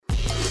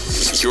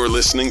You're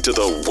listening to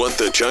the What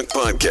the Chuck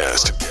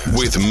podcast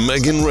with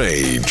Megan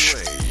Rage.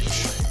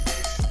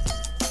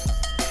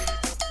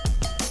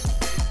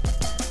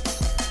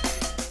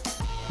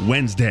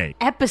 Wednesday.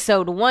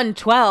 Episode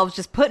 112,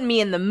 just putting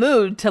me in the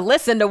mood to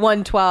listen to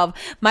 112.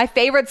 My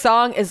favorite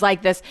song is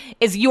like this,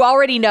 is You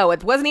Already Know.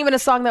 It wasn't even a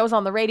song that was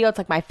on the radio. It's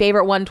like my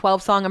favorite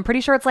 112 song. I'm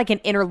pretty sure it's like an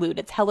interlude.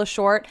 It's hella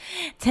short.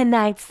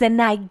 Tonight's the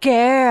night,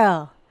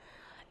 girl.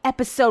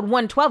 Episode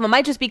 112. It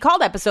might just be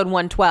called episode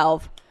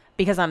 112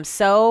 because I'm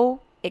so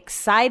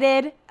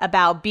excited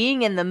about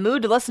being in the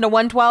mood to listen to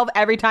 112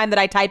 every time that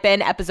I type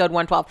in episode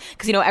 112.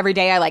 Because, you know, every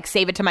day I like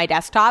save it to my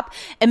desktop.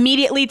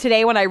 Immediately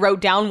today when I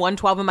wrote down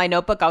 112 in my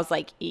notebook, I was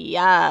like,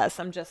 yes,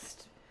 I'm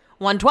just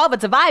 112.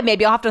 It's a vibe.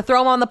 Maybe I'll have to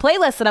throw them on the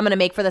playlist that I'm going to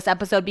make for this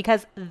episode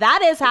because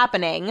that is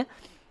happening.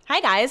 Hi,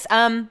 guys.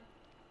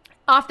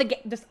 Off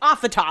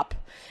the top,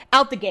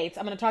 out the gates,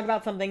 I'm going to talk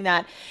about something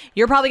that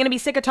you're probably going to be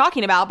sick of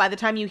talking about by the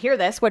time you hear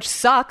this, which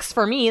sucks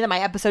for me that my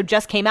episode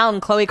just came out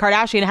and Khloe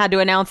Kardashian had to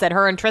announce that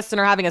her and Tristan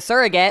are having a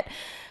surrogate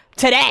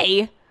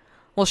today.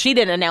 Well, she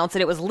didn't announce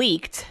it. It was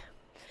leaked.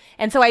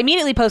 And so I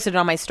immediately posted it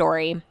on my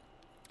story.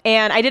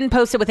 And I didn't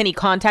post it with any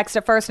context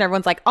at first. And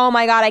everyone's like, oh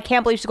my God, I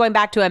can't believe she's going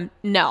back to him.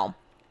 No.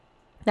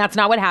 That's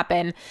not what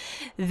happened.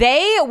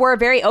 They were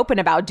very open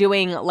about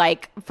doing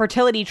like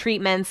fertility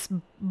treatments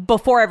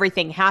before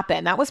everything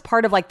happened. That was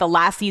part of like the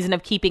last season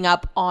of Keeping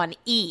Up on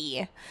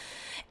E!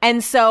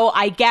 And so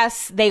I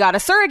guess they got a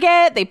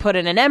surrogate, they put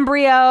in an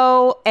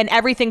embryo, and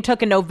everything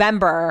took in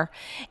November.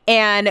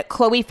 And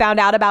Khloe found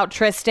out about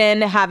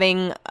Tristan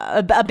having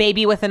a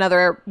baby with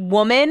another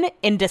woman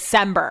in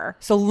December.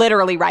 So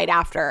literally right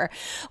after,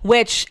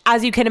 which,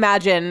 as you can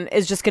imagine,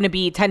 is just going to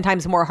be 10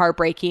 times more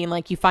heartbreaking.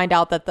 Like you find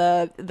out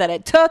that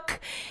it took,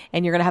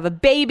 and you're going to have a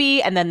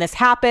baby, and then this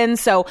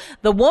happens. So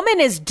the woman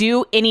is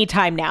due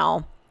anytime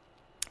now.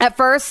 At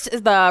first,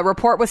 the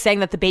report was saying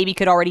that the baby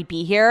could already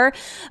be here,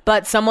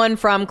 but someone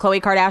from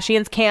Khloe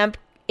Kardashian's camp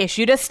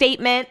issued a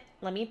statement.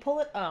 Let me pull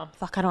it. Oh,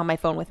 fuck, I don't have my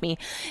phone with me.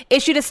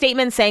 Issued a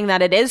statement saying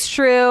that it is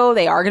true.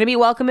 They are going to be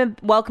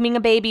welcoming a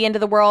baby into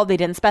the world. They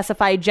didn't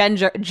specify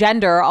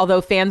gender,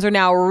 although fans are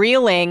now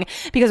reeling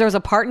because there was a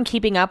part in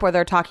Keeping Up where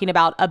they're talking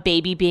about a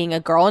baby being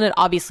a girl, and it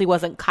obviously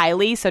wasn't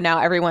Kylie, so now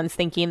everyone's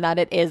thinking that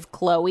it is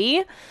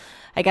Khloe.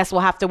 I guess we'll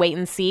have to wait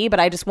and see,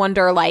 but I just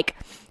wonder, like,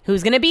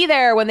 who's going to be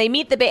there when they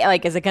meet the baby?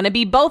 Like, is it going to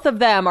be both of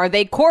them? Are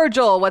they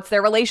cordial? What's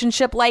their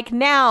relationship like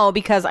now?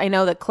 Because I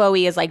know that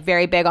Khloe is like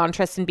very big on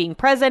Tristan being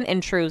present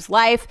in True's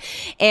life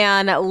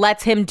and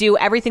lets him do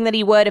everything that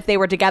he would if they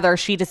were together.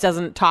 She just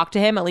doesn't talk to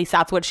him. At least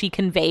that's what she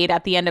conveyed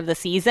at the end of the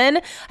season.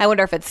 I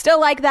wonder if it's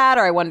still like that,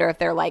 or I wonder if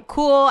they're like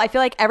cool. I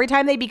feel like every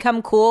time they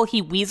become cool,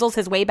 he weasels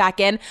his way back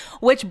in,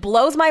 which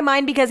blows my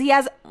mind because he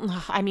has,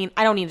 I mean,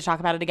 I don't need to talk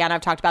about it again. I've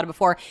talked about it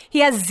before. He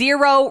has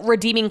zero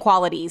redeeming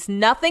qualities.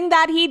 Nothing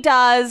that he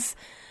does,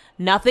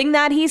 nothing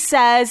that he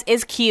says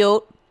is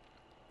cute.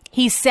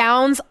 He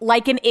sounds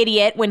like an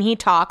idiot when he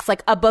talks,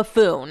 like a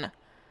buffoon.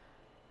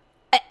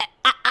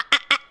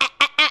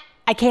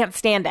 I can't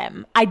stand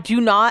him. I do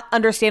not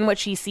understand what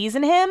she sees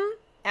in him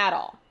at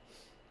all.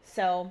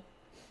 So,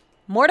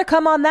 more to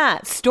come on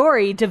that.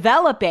 Story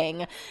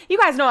developing. You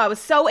guys know I was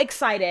so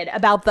excited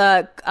about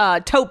the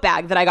tote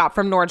bag that I got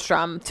from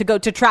Nordstrom to go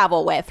to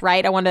travel with,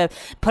 right? I wanted to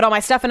put all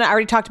my stuff in it. I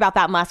already talked about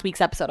that in last week's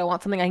episode. I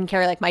want something I can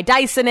carry like my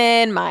Dyson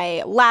in,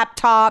 my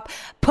laptop,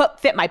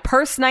 fit my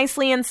purse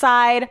nicely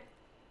inside.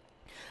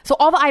 So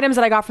all the items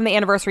that I got from the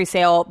anniversary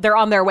sale, they're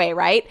on their way,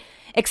 right?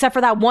 Except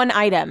for that one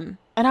item.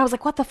 And I was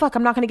like, what the fuck?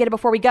 I'm not going to get it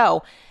before we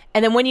go.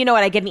 And then when you know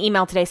it, I get an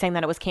email today saying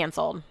that it was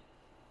canceled.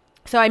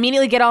 So I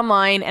immediately get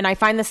online and I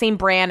find the same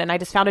brand and I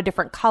just found a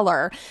different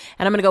color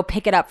and I'm going to go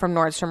pick it up from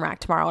Nordstrom Rack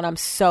tomorrow. And I'm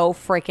so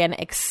freaking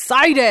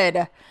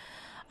excited.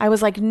 I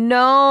was like,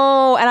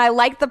 no. And I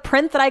like the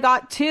print that I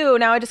got too.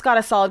 Now I just got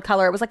a solid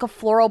color. It was like a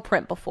floral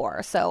print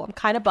before. So I'm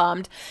kind of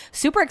bummed.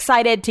 Super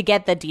excited to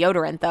get the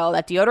deodorant though.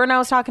 That deodorant I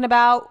was talking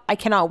about, I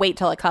cannot wait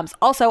till it comes.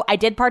 Also, I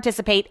did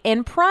participate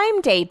in Prime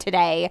Day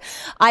today.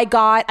 I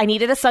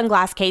needed a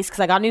sunglass case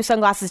because I got new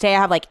sunglasses today. I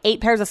have like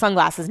 8 pairs of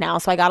sunglasses now.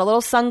 So I got a little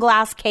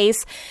sunglass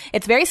case.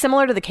 It's very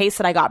similar to the case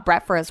that I got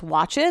Brett for his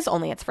watches,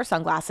 only it's for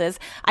sunglasses.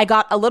 I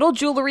got a little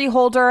jewelry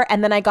holder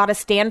and then I got a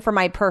stand for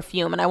my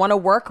perfume. And I want to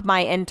work my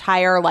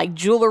entire like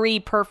jewelry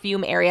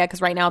perfume area because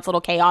right now it's a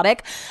little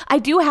chaotic. I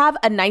do have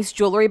a nice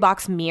jewelry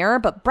box mirror,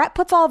 but Brett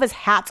puts all of his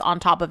hats on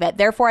top of it.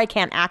 Therefore, I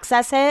can't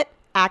access it.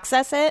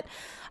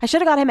 I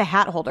should have got him a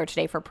hat holder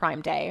today for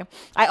Prime Day.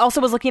 I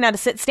also was looking at a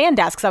sit-stand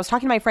desk because I was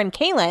talking to my friend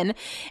Kaylin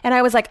and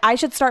I was like, I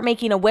should start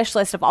making a wish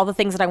list of all the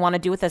things that I want to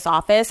do with this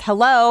office.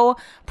 Hello,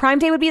 Prime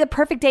Day would be the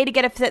perfect day to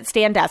get a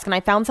sit-stand desk. And I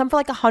found some for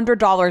like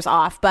 $100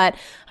 off, but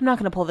I'm not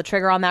going to pull the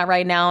trigger on that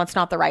right now. It's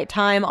not the right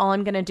time. All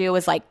I'm going to do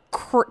is like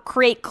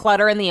create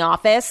clutter in the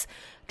office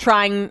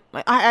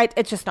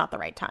it's just not the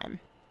right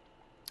time.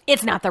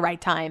 It's not the right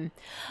time.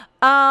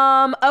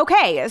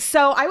 Okay,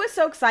 so I was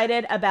so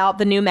excited about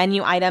the new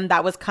menu item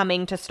that was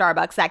coming to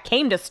Starbucks, that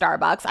came to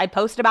Starbucks. I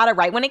posted about it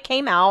right when it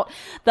came out.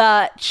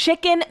 The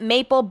chicken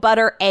maple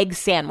butter egg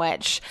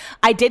sandwich.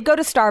 I did go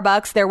to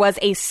Starbucks. There was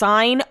a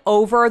sign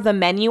over the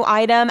menu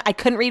item. I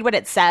couldn't read what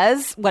it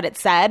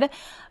said,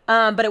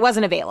 but it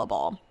wasn't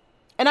available.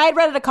 And I had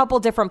read at a couple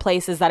different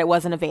places that it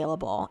wasn't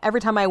available.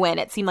 Every time I went,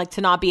 it seemed like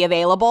to not be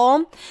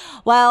available.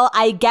 Well,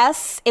 I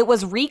guess it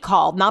was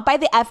recalled, not by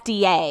the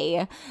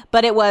FDA,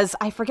 but it was,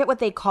 I forget what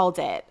they called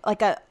it,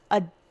 like a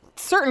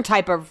certain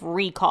type of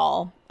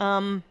recall.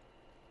 I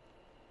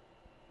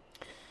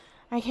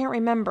can't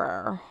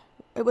remember.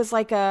 It was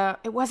like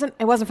it wasn't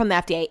from the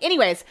FDA.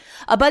 Anyways,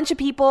 a bunch of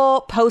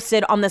people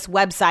posted on this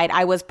website,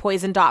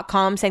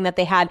 iwaspoisoned.com, saying that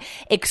they had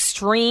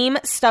extreme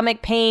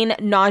stomach pain,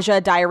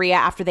 nausea, diarrhea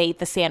after they ate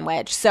the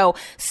sandwich. So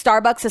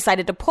Starbucks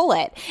decided to pull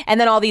it.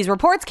 And then all these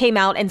reports came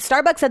out, and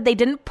Starbucks said they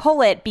didn't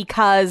pull it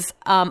because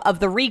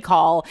of the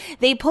recall.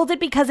 They pulled it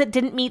because it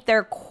didn't meet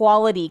their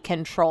quality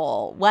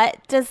control. What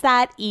does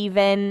that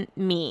even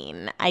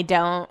mean?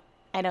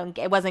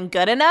 It wasn't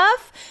good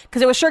enough,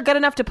 because it was sure good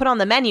enough to put on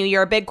the menu.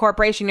 You're a big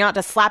corporation. You're not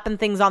just slapping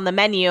things on the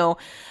menu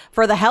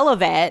for the hell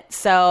of it.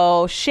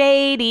 So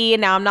shady. And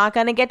now I'm not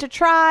going to get to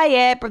try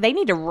it, but they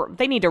need to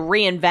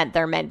reinvent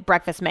their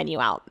breakfast menu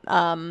out.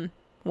 Their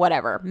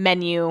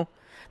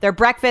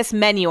breakfast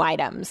menu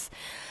items.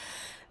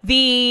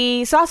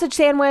 The sausage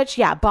sandwich,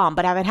 yeah, bomb,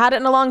 but I haven't had it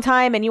in a long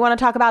time, and you want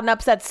to talk about an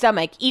upset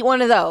stomach, eat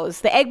one of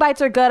those. The egg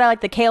bites are good. I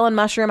like the kale and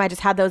mushroom. I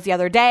just had those the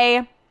other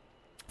day.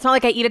 It's not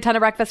like I eat a ton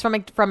of breakfast from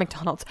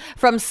McDonald's,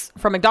 from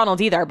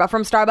McDonald's either, but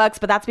from Starbucks,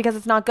 but that's because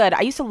it's not good.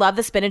 I used to love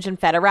the spinach and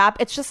feta wrap.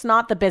 It's just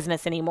not the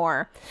business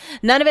anymore.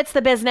 None of it's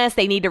the business.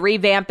 They need to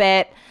revamp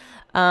it.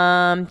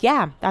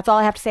 Yeah, that's all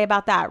I have to say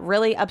about that.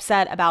 Really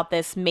upset about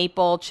this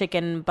maple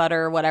chicken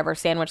butter, whatever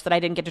sandwich that I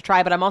didn't get to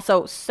try, but I'm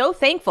also so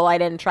thankful I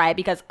didn't try it,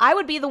 because I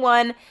would be the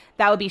one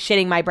that would be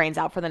shitting my brains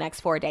out for the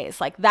next 4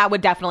 days. Like, that would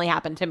definitely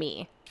happen to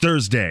me.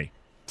 Thursday.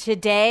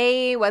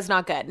 Today was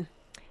not good.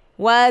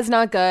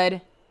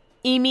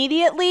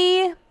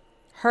 Immediately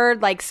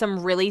heard like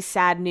some really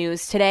sad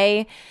news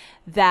today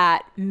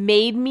that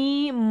made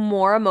me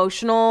more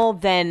emotional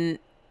than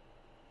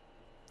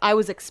I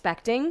was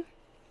expecting.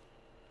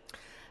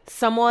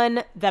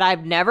 Someone that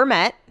I've never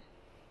met,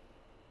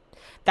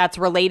 that's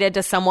related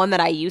to someone that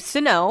I used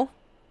to know,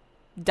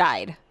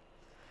 died.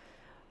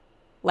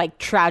 Like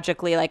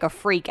tragically, like a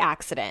freak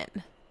accident.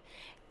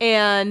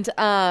 And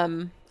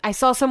I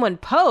saw someone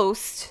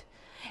post,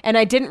 and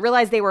I didn't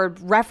realize they were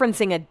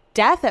referencing a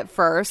death at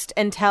first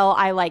until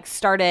I like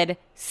started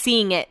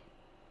seeing it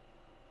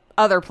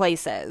other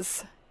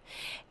places.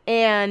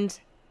 And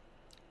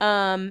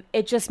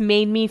it just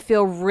made me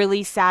feel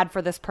really sad for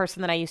this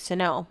person that I used to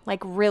know.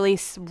 Like really,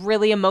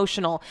 really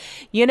emotional.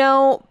 You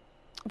know,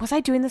 was I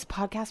doing this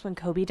podcast when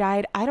Kobe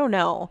died? I don't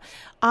know.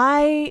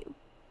 I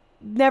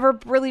never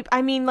really,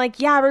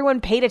 yeah,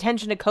 everyone paid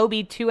attention to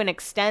Kobe to an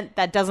extent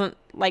that doesn't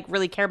like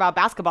really care about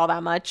basketball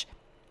that much.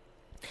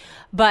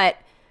 But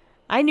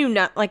I knew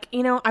not,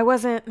 I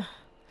wasn't,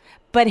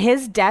 but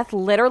his death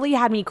literally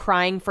had me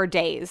crying for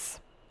days.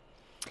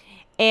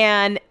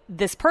 And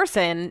this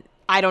person,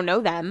 I don't know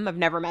them, I've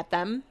never met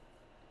them,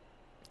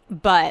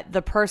 but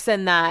the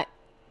person that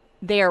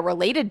they are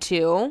related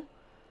to,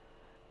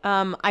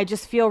 I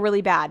just feel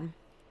really bad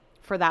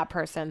for that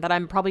person that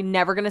I'm probably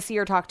never going to see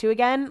or talk to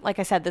again. Like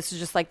I said, this is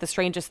just like the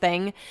strangest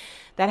thing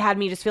that had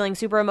me just feeling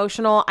super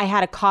emotional. I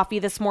had a coffee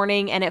this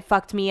morning and it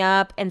fucked me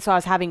up. And so I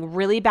was having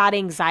really bad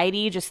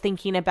anxiety just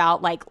thinking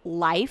about like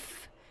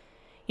life.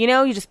 You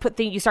know, you just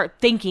you start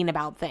thinking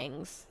about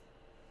things.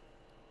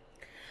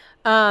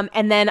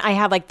 And then I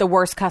had like the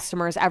worst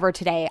customers ever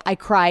today. I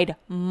cried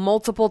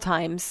multiple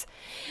times.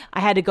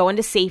 I had to go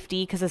into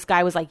safety because this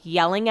guy was like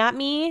yelling at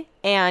me,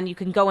 and you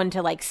can go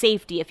into like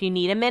safety if you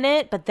need a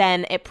minute, but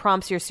then it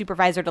prompts your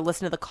supervisor to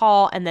listen to the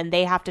call and then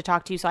they have to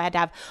talk to you. So I had to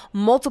have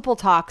multiple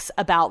talks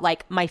about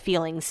like my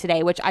feelings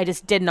today, which I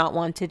just did not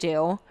want to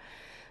do.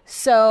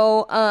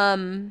 So,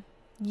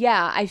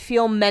 yeah, I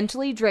feel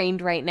mentally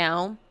drained right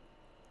now.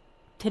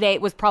 Today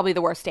was probably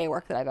the worst day of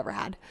work that I've ever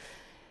had.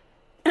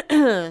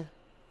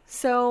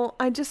 So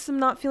I just am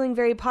not feeling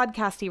very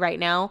podcasty right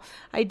now.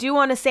 I do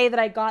want to say that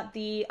I got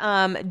the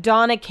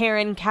Donna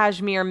Karan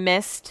Cashmere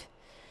Mist,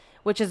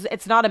 which is,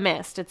 it's not a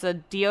mist, it's a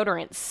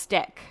deodorant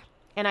stick.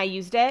 And I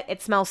used it.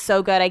 It smells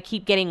so good. I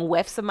keep getting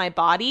whiffs of my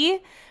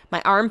body,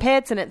 my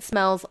armpits, and it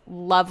smells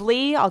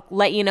lovely. I'll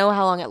let you know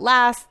how long it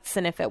lasts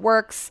and if it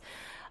works.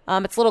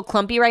 It's a little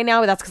clumpy right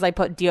now, but that's because I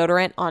put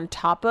deodorant on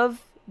top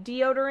of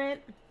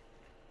deodorant.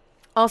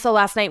 Also,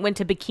 last night went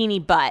to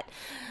Bikini Butt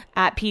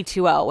at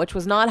P2O, which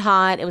was not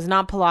hot. It was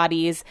not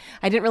Pilates.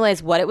 I didn't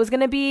realize what it was going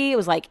to be. It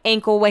was like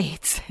ankle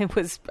weights. It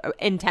was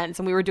intense.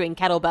 And we were doing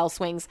kettlebell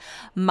swings.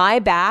 My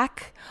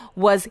back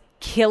was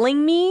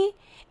killing me.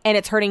 and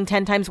it's hurting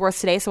 10 times worse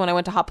today. So when I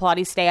went to hot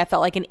Pilates today, I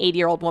felt like an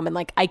 80-year-old woman.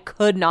 Like I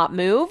could not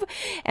move.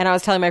 And I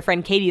was telling my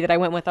friend Katie that I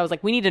went with, I was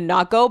like, we need to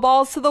not go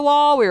balls to the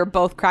wall. We were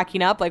both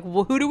cracking up. Like,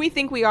 well, who do we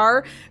think we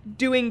are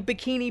doing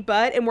bikini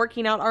butt and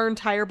working out our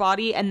entire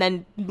body? And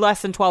then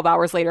less than 12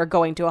 hours later,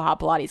 going to a hot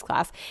Pilates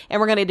class. And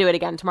we're going to do it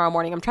again tomorrow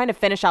morning. I'm trying to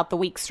finish out the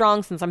week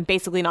strong since I'm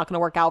basically not going to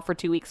work out for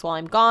 2 weeks while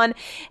I'm gone.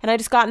 And I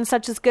just got in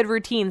such a good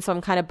routine. So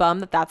I'm kind of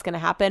bummed that that's going to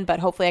happen, but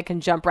hopefully I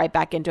can jump right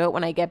back into it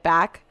when I get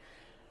back.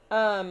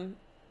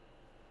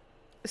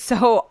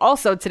 So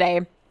also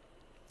today,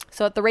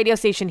 so at the radio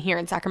station here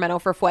in Sacramento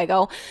for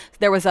Fuego,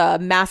 there was a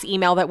mass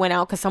email that went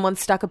out because someone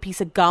stuck a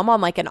piece of gum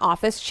on like an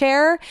office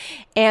chair,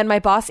 and my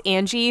boss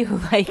Angie, who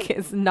like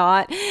is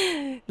not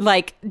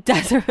like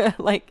does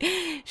like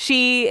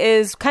she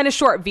is kind of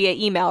short via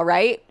email,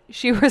 right?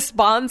 She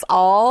replies to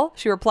all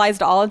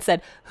and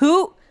said,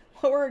 "What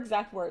were her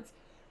exact words?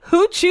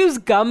 Who chews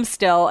gum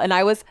still?" And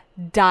I was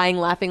dying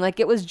laughing, like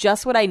it was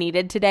just what I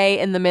needed today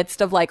in the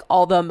midst of like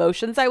all the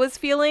emotions I was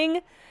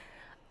feeling.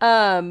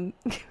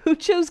 Who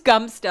chose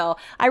gum still?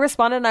 I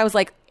responded and I was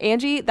like,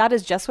 Angie, that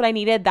is just what I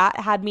needed. That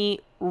had me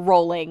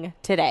rolling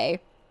today.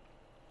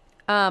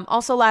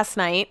 Also last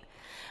night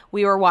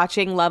we were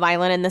watching Love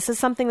Island, and this is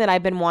something that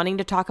I've been wanting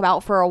to talk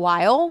about for a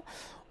while.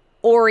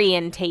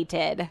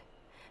 Orientated.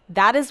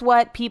 That is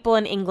what people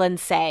in England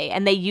say,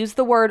 and they use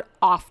the word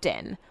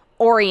often.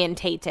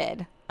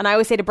 Orientated. And I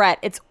always say to Brett,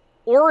 it's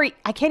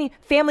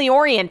family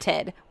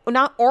oriented,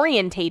 not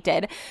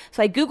orientated.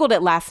 So I Googled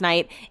it last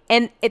night,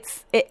 and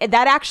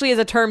that actually is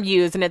a term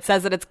used, and it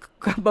says that it's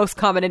most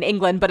common in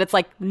England, but it's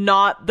like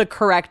not the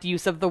correct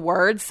use of the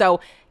word. So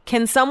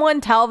can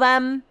someone tell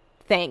them?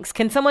 Thanks.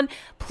 Can someone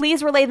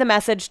please relay the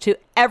message to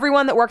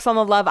everyone that works on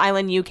the Love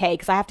Island UK?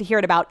 Because I have to hear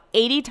it about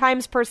 80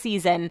 times per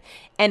season,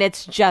 and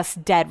it's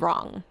just dead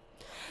wrong.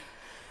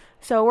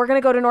 So we're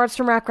going to go to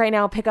Nordstrom Rack right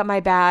now, pick up my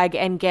bag,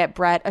 and get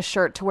Brett a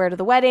shirt to wear to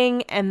the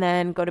wedding, and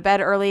then go to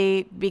bed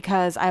early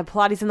because I have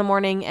Pilates in the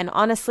morning. And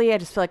honestly, I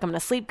just feel like I'm going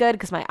to sleep good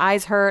because my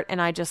eyes hurt,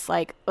 and I just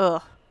like,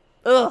 ugh.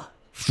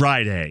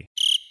 Friday.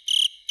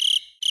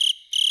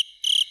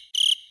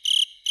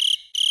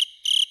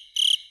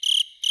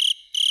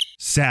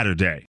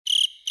 Saturday.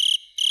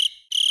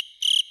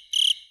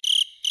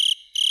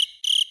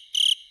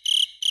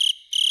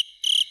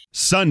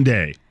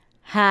 Sunday.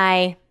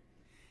 Hi.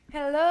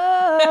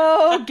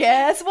 Hello.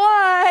 Guess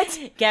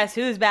what? Guess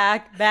who's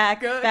back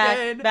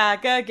Again.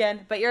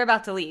 again. But you're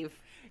about to leave.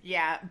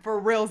 Yeah, for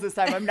reals this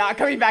time. I'm not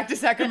coming back to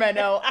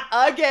Sacramento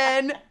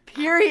again.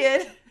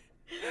 Period.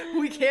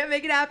 We can't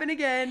make it happen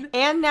again.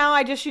 And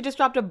now she just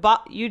dropped a bomb.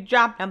 You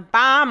dropped a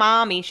bomb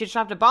on me. She just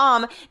dropped a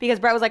bomb because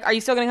Brett was like, "Are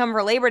you still going to come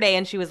for Labor Day?"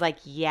 And she was like,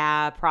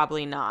 "Yeah,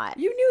 probably not."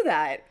 You knew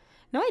that.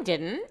 No, I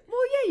didn't.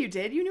 Well, yeah, you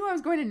did. You knew I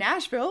was going to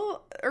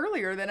Nashville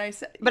earlier than I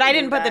said. But I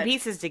didn't put the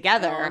pieces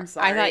together. Oh, I'm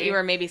sorry. I thought you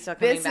were maybe still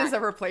coming back. This is a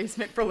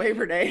replacement for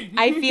Labor Day.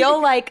 I feel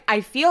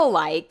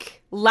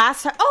like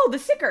last time. Oh, the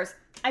stickers.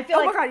 my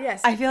God,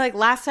 yes. I feel like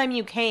last time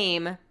you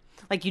came,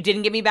 like you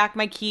didn't give me back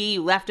my key.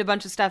 You left a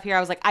bunch of stuff here.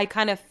 I was like, I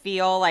kind of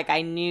feel like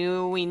we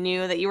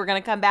knew that you were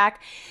going to come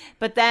back.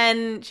 But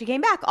then she came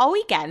back all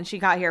weekend. She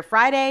got here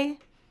Friday.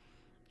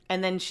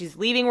 And then she's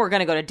leaving. We're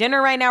going to go to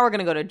dinner right now. We're going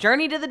to go to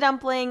Journey to the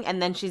Dumpling.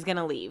 And then she's going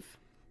to leave.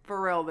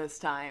 For real this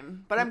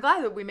time. But I'm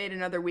glad that we made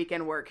another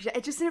weekend work.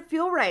 It just didn't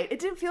feel right. It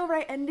didn't feel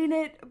right ending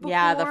it before.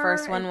 Yeah, the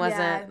first one wasn't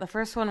right. That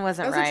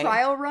was a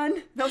trial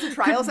run. That was a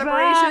trial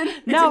separation.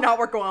 It did not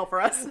work well for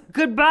us.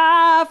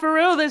 Goodbye for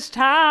real this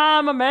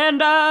time,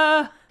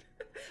 Amanda.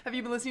 Have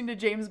you been listening to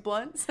James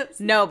Blunt?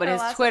 No, but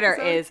his Twitter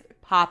is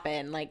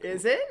popping. Like,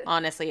 is it?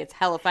 Honestly, it's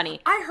hella funny.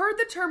 I heard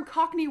the term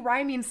Cockney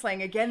rhyming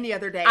slang again the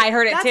other day. I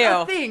heard it too.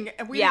 That's a thing.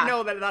 And we didn't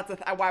know that that's a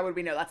thing. Why would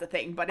we know that's a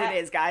thing? But it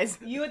is, guys.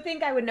 You would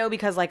think I would know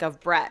because like of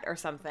Brett or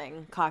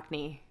something.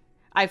 Cockney.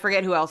 I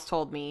forget who else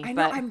told me. I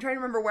know. I'm trying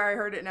to remember where I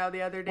heard it now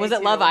the other day. Was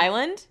it Love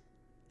Island?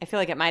 I feel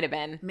like it might have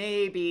been.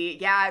 Maybe.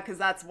 Yeah, because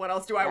that's what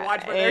else do I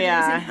watch where they're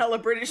using hella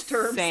British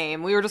terms.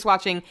 Same. We were just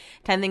watching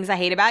 10 Things I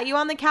Hate About You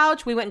on the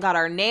couch. We went and got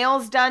our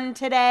nails done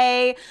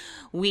today.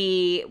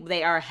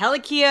 They are hella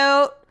cute.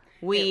 It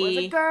was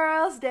a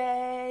girl's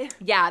day.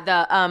 Yeah,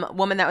 the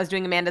woman that was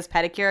doing Amanda's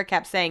pedicure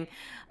kept saying,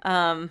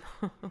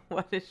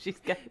 what did she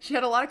get? She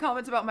had a lot of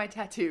comments about my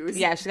tattoos.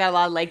 Yeah, she's got a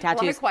lot of leg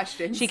tattoos. A lot of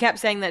questions. She kept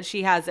saying that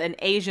she has an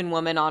Asian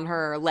woman on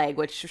her leg,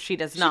 which she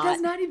does not. She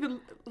does not even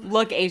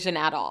look Asian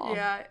at all.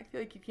 Yeah, I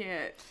feel like you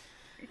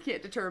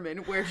can't determine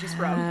where she's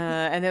from.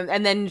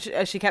 And then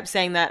she kept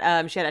saying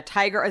that she had a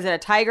tiger. Is it a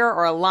tiger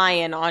or a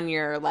lion on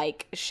your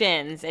like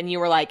shins? And you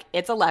were like,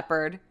 it's a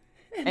leopard.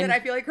 And then I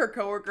feel like her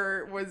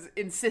coworker was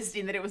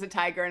insisting that it was a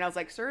tiger, and I was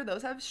like, "Sir,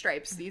 those have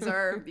stripes. These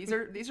are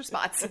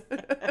spots."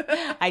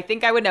 I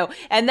think I would know.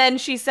 And then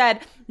she said,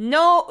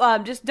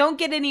 "No, just don't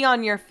get any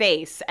on your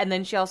face." And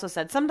then she also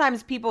said,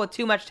 "Sometimes people with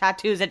too much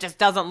tattoos, it just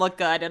doesn't look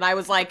good." And I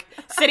was like,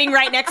 sitting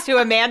right next to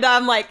Amanda,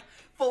 I'm like,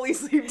 fully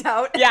sleeved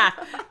out. Yeah,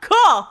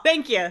 cool.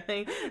 Thank you.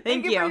 Thank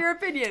you for your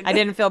opinion. I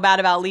didn't feel bad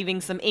about leaving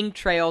some ink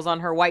trails on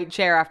her white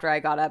chair after I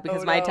got up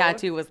because my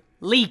tattoo was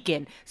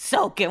leaking,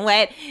 soaking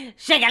wet,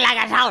 shaking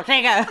like a towel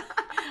shaker.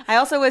 I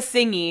also was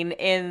singing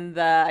in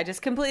I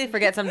just completely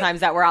forget sometimes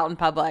that we're out in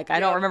public. I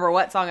don't remember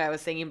what song I was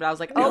singing, but I was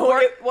like,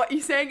 what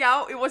you sang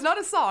out, it was not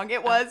a song.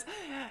 It was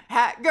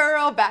Hat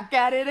Girl, back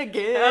at it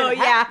again. Oh,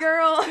 yeah. Hat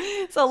Girl.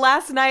 So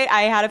last night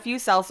I had a few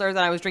seltzers and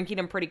I was drinking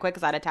them pretty quick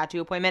because I had a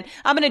tattoo appointment.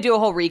 I'm going to do a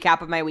whole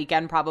recap of my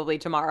weekend probably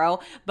tomorrow,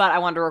 but I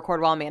wanted to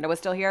record while Amanda was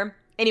still here.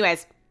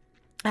 Anyways,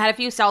 I had a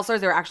few seltzers.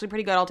 They were actually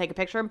pretty good. I'll take a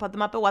picture and put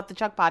them up at What the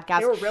Chuck podcast.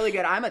 They were really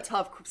good. I'm a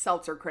tough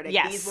seltzer critic.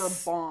 Yes. These were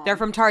bomb. They're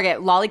from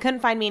Target. Lolly couldn't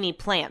find me any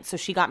plants, so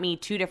she got me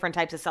 2 different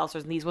types of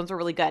seltzers, and these ones were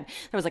really good.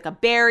 There was like a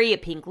berry, a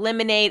pink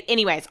lemonade.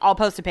 Anyways, I'll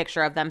post a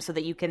picture of them so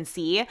that you can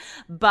see.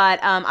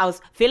 But I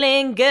was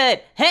feeling good.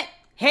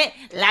 Hey,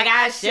 like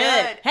I should.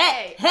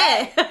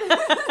 Hey.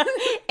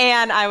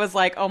 And I was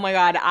like, oh my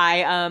God,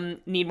 I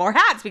need more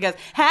hats because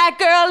hat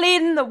girl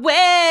leading the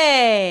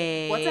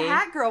way. What's a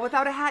hat girl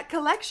without a hat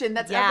collection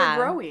that's ever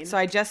growing? So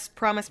I just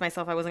promised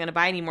myself I wasn't going to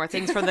buy any more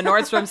things from the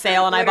Nordstrom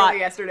sale, and I Literally bought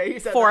yesterday,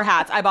 you said 4 that.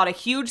 hats. I bought a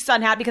huge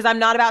sun hat because I'm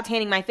not about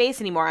tanning my face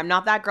anymore. I'm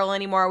not that girl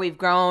anymore. We've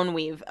grown.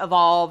 We've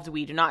evolved.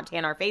 We do not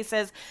tan our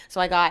faces. So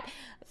I got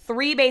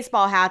 3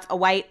 baseball hats, a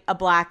white, a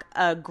black,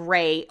 a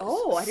gray.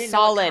 Oh, I didn't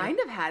solid, know what kind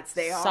of hats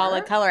they are.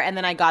 Solid color. And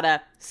then I got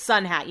a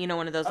sun hat, you know,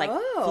 one of those like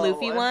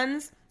floofy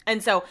ones.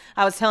 And so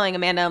I was telling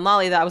Amanda and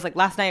Lolly that I was like,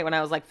 last night when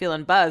I was like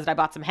feeling buzzed, I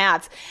bought some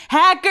hats.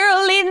 Hat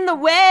girl leading the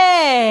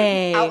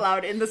way. Out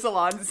loud in the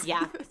salons.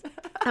 Yeah.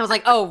 I was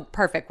like, oh,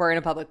 perfect. We're in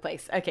a public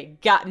place. Okay,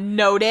 got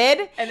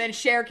noted. And then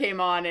Cher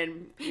came on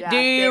and do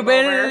you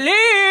believe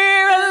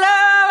in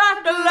love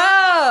after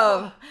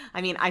love? I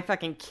mean, I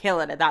fucking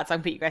kill it at that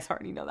song, but you guys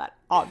already know that,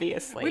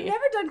 obviously. We've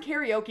never done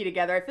karaoke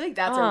together. I feel like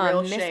that's a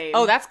real shame.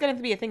 Oh, that's going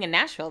to be a thing in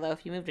Nashville, though,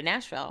 if you move to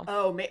Nashville.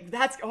 Oh,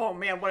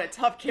 man, what a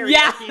tough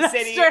karaoke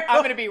city. True. I'm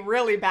going to be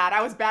really bad.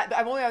 I was bad.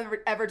 I've only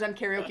ever done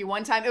karaoke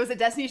one time. It was a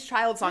Destiny's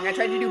Child song. I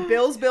tried to do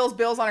Bills, Bills,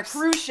 Bills on a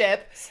cruise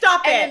ship.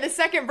 Stop it. And in the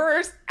second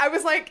verse, I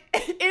was like,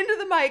 into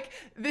the mic,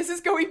 this is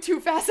going too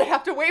fast. I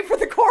have to wait for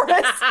the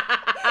chorus.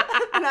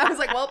 And I was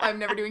like, well, I'm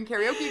never doing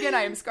karaoke again.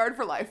 I am scarred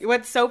for life.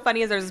 What's so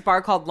funny is there's this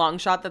bar called Long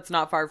Shot that's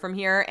not far from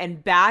here.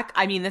 And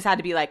this had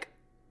to be like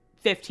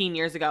 15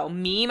 years ago.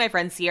 Me, my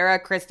friend Sierra,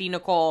 Christy,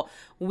 Nicole,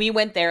 we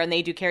went there and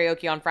they do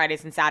karaoke on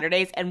Fridays and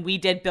Saturdays and we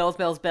did Bills,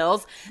 Bills,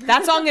 Bills.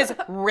 That song is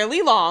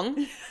really long.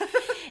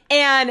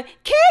 And can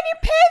you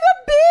pay the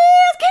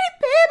bills? Can you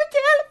pay the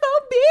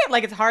telephone bill?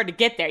 Like, it's hard to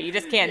get there. You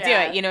just can't do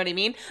it. You know what I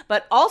mean?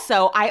 But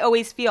also, I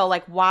always feel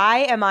like, why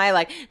am I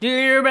like,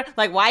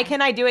 why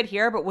can I do it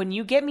here? But when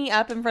you get me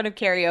up in front of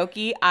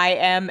karaoke, I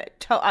am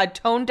a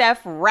tone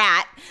deaf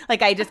rat.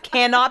 Like, I just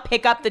cannot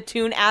pick up the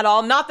tune at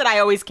all. Not that I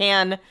always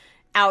can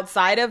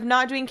outside of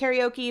not doing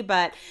karaoke,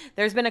 but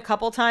there's been a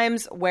couple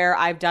times where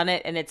I've done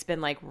it and it's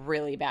been like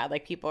really bad.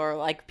 Like,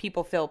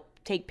 people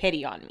take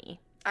pity on me.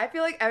 I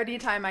feel like every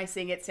time I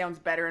sing, it sounds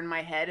better in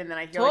my head, and then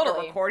I hear like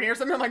a recording or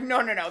something. I'm like,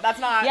 no, that's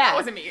not. That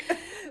wasn't me.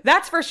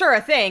 That's for sure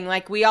a thing.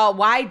 Like,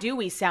 why do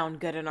we sound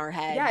good in our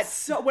heads? Yeah, it's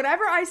so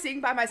whenever I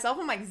sing by myself,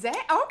 I'm like, okay,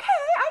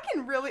 I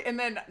can really, and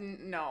then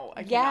no,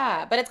 I cannot.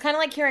 Yeah, but it's kind of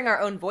like hearing our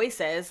own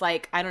voices.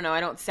 Like, I don't know, I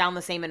don't sound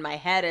the same in my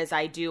head as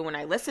I do when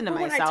I listen to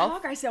myself. When I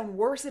talk, I sound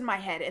worse in my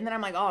head, and then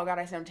I'm like, oh God,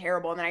 I sound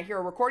terrible, and then I hear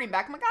a recording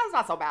back, I'm like, oh, it's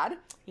not so bad.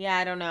 Yeah,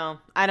 I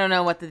don't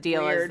know what the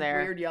deal is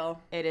there. Weird, y'all.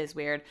 It is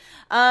weird.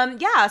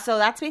 Yeah, so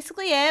that's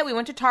basically it. We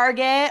went to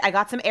Target. I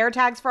got some air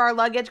tags for our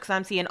luggage because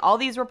I'm seeing all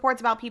these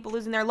reports about people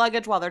losing their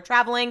luggage while they're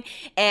traveling,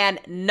 and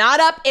not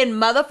up in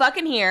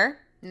motherfucking here.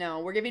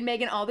 No, we're giving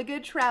Megan all the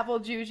good travel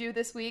juju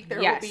this week. There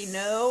will be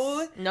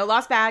no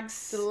lost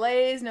bags,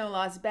 delays, no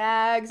lost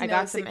bags, I no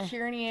got some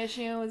security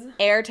issues.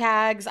 Air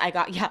tags.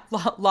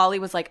 Lolly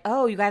was like,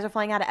 oh, you guys are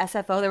flying out of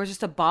SFO. There was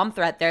just a bomb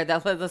threat there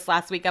this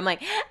last week. I'm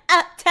like,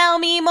 tell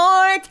me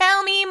more.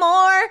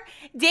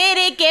 Did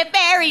it get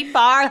very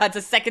far? That's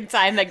the second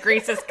time that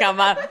Grease has come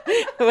up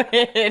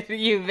when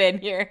you've been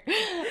here.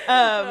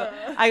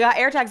 I got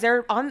air tags.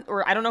 They're on,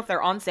 or I don't know if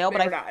they're on sale,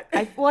 but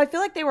I feel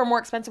like they were more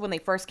expensive when they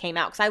first came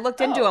out because I looked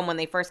into them when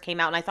they first came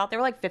out, and I thought they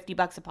were like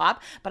 $50 a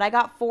pop, but I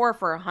got 4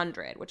 for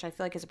 $100, which I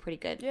feel like is a pretty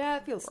good. Yeah,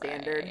 it feels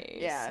standard.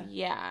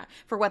 Yeah,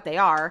 for what they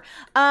are.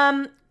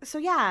 So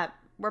yeah,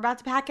 we're about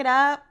to pack it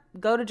up.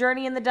 Go to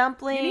Journey in the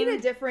Dumpling. You need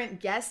a different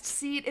guest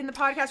seat in the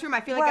podcast room. I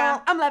feel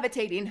like I'm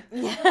levitating.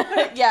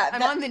 Yeah,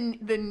 I'm on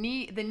the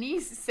knee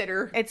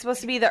sitter. It's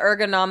supposed to be the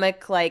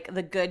ergonomic, like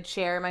the good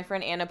chair. My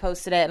friend Anna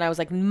posted it, and I was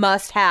like,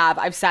 must have.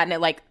 I've sat in it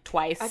like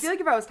twice. I feel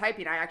like if I was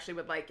typing, I actually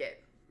would like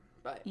it.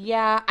 But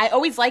yeah, I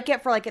always like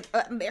it for like it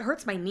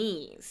hurts my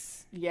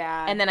knees.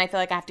 Yeah. And then I feel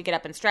like I have to get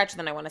up and stretch, and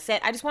then I want to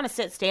sit. I just want to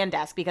sit stand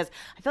desk because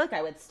I feel like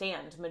I would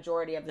stand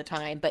majority of the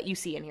time. But you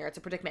see in here, it's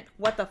a predicament.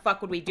 What the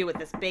fuck would we do with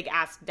this big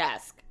ass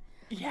desk?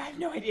 Yeah, I have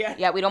no idea.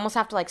 Yeah, we'd almost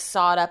have to like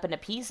saw it up into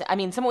pieces. I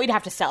mean, we'd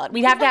have to sell it.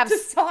 We'd have to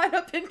saw it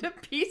up into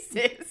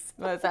pieces.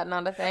 Well, is that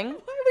not a thing? Why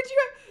would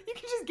you? You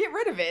can just get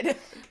rid of it.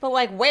 But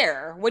like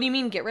where? What do you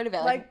mean get rid of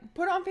it? Like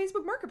put it on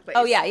Facebook Marketplace.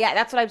 Oh yeah,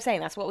 that's what I'm saying.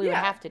 That's what we would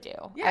have to do.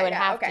 Yeah, I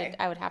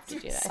would have to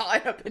do that. Saw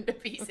it up into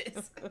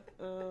pieces.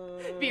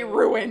 Be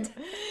ruined.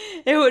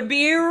 It would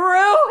be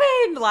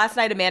ruined. Last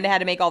night, Amanda had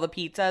to make all the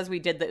pizzas. We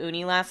did the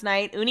uni last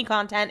night. Uni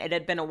content. It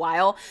had been a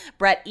while.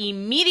 Brett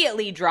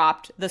immediately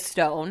dropped the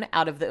stone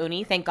out of the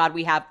uni. Thank God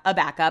we have a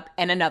backup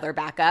and another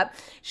backup.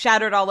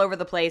 Shattered all over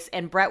the place.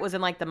 And Brett was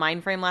in like the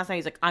mind frame last night.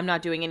 He's like, I'm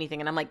not doing anything.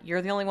 And I'm like,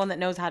 you're the only one that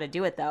knows how to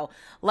do it though.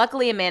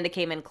 Luckily, Amanda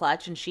came in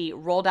clutch and she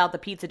rolled out the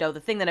pizza dough. The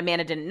thing that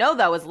Amanda didn't know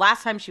though is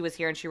last time she was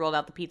here and she rolled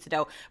out the pizza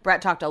dough,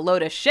 Brett talked a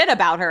load of shit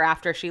about her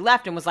after she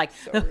left and was like,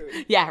 so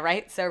rude. Yeah,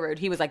 right? So rude.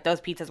 He was like,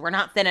 those pizzas were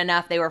not thin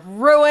enough. They were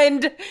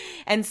ruined.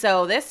 And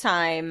so this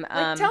time...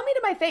 Like, tell me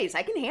to my face.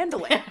 I can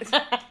handle it.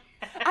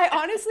 I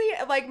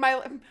honestly,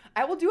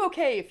 I will do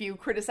okay if you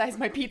criticize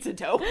my pizza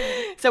dough.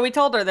 So we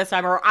told her this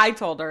time, or I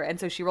told her, and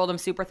so she rolled them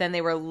super thin.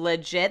 They were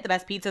legit the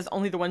best pizzas.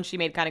 Only the ones she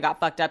made kind of got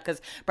fucked up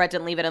because Brett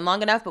didn't leave it in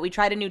long enough. But we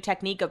tried a new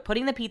technique of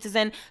putting the pizzas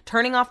in,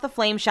 turning off the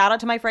flame. Shout out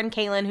to my friend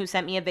Kaylin who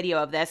sent me a video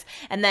of this,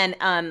 and then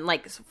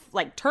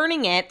like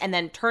turning it and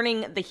then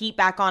turning the heat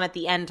back on at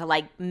the end to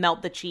like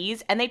melt the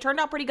cheese, and they turned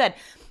out pretty good.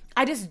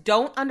 I just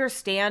don't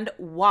understand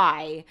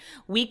why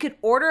we could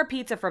order a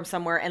pizza from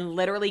somewhere and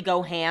literally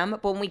go ham,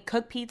 but when we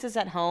cook pizzas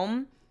at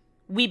home,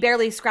 we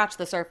barely scratch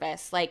the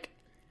surface. Like,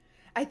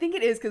 I think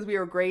it is because we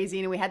were grazing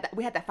and we had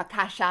that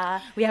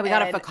focaccia. We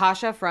got a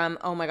focaccia from,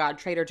 oh my God,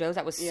 Trader Joe's.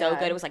 That was so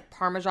good. It was like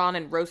Parmesan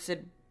and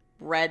roasted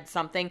bread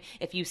something.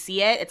 If you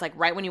see it, it's like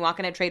right when you walk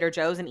in at Trader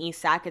Joe's in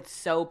East Sac. It's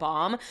so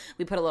bomb.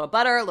 We put a little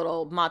butter, a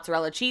little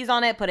mozzarella cheese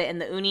on it, put it in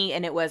the uni,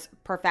 and it was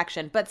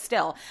perfection. But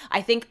still,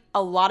 I think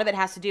a lot of it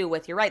has to do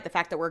with, you're right, the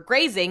fact that we're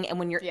grazing, and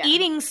when you're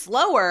eating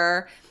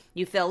slower,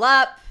 you fill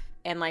up,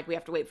 and like we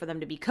have to wait for them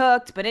to be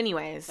cooked. But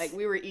anyways, like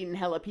we were eating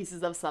hella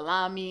pieces of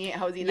salami.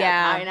 I was eating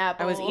that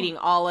pineapple. I was eating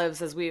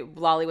olives as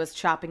Lolly was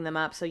chopping them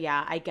up. So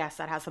yeah, I guess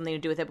that has something to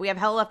do with it. But we have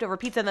hella leftover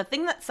pizza, and the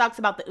thing that sucks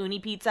about the uni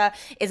pizza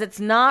is it's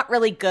not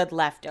really good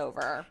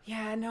leftover.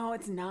 Yeah, no,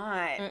 it's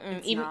not.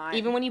 It's not.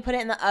 Even when you put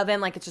it in the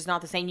oven, like it's just not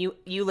the same.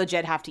 You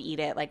legit have to eat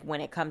it like when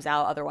it comes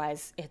out.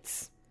 Otherwise,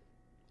 it's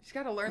just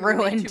gotta learn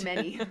ruined. To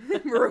make too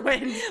many.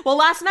 Ruined. Well,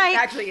 last night... It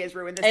actually is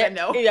ruined this time,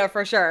 though. Yeah,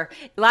 for sure.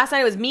 Last night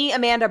it was me,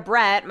 Amanda,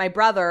 Brett, my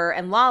brother,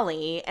 and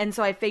Lolly. And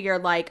so I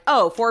figured, like,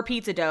 4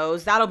 pizza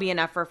doughs. That'll be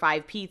enough for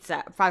 5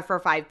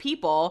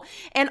 people.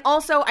 And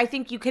also, I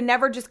think you can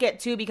never just get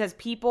 2 because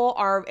people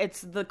are...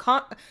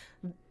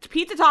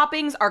 Pizza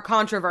toppings are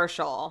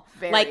controversial.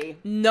 Very. Like,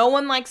 no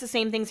one likes the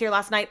same things here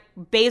last night.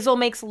 Basil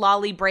makes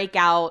Lolly break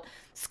out.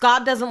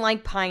 Scott doesn't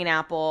like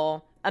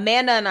pineapple.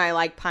 Amanda and I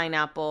like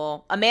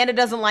pineapple. Amanda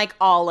doesn't like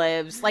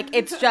olives. Like,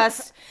 it's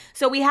just...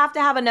 So we have to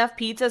have enough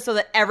pizza so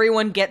that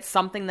everyone gets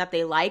something that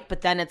they like,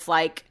 but then it's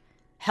like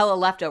hella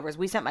leftovers.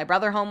 We sent my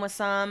brother home with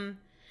some.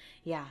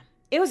 Yeah.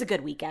 It was a good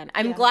weekend.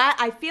 I'm glad.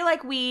 I feel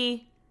like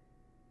we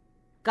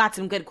got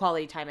some good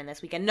quality time in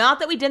this weekend. Not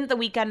that we didn't the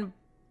weekend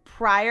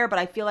prior, but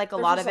I feel like there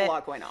was a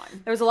lot going on.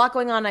 There was a lot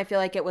going on. I feel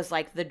like it was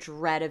like the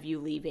dread of you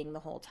leaving the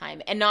whole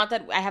time. And not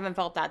that I haven't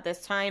felt that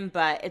this time,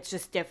 but it's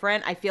just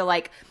different. I feel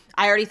like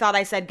I already thought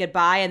I said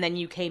goodbye and then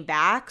you came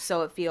back.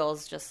 So it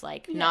feels just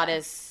like not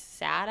as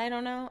sad. I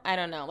don't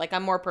know. Like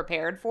I'm more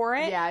prepared for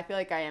it. Yeah, I feel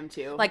like I am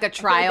too. Like a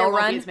trial there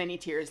run. Won't be as many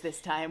tears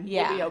this time.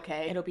 Yeah. We'll be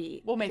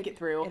okay. We'll make it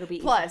through. It'll be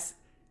Plus,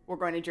 we're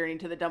going to Journey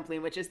to the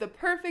Dumpling, which is the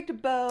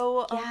perfect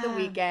bow of the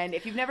weekend.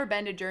 If you've never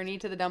been to Journey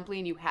to the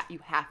Dumpling, you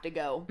have to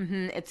go.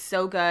 Mm-hmm. It's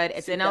so good.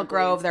 It's Soup in Elk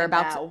Grove. They're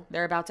dumplings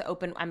about to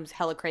open. I'm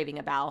hella craving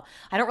a bao.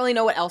 I don't really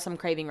know what else I'm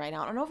craving right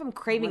now. I don't know if I'm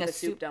craving a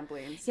soup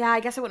dumplings. Yeah, I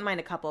guess I wouldn't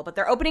mind a couple, but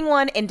they're opening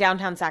one in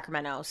downtown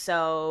Sacramento.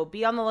 So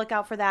be on the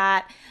lookout for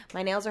that.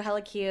 My nails are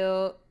hella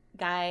cute.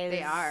 Guys,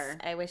 they are.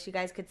 I wish you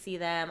guys could see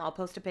them. I'll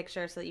post a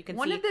picture so that you can see.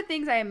 One of the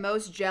things I am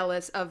most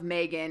jealous of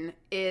Megan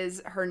is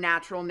her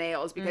natural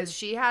nails because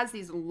she has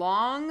these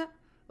long,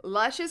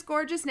 luscious,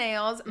 gorgeous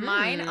nails.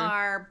 Mine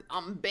are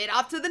bit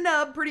off to the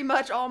nub pretty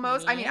much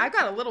almost. Yeah. I mean, I've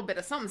got a little bit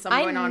of something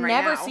going on right now.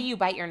 I never see you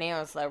bite your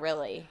nails though,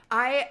 really.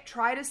 I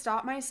try to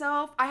stop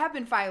myself. I have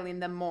been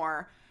filing them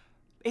more.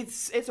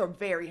 It's a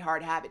very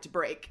hard habit to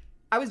break.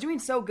 I was doing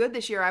so good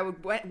this year. I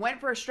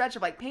went for a stretch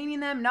of like painting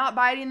them, not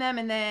biting them,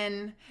 and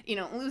then,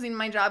 losing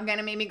my job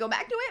kind of made me go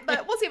back to it,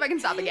 but we'll see if I can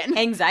stop again.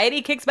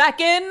 Anxiety kicks back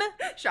in.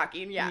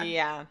 Shocking, yeah.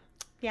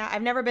 Yeah,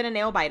 I've never been a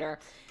nail biter.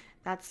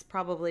 That's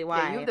probably why.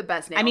 Yeah, you have the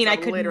best nails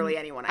of literally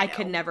anyone I know. I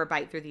could never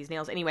bite through these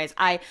nails. Anyways,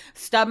 I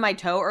stubbed my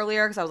toe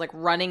earlier because I was like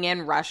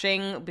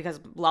rushing because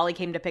Lolly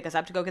came to pick us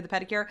up to go get the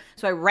pedicure.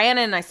 So I ran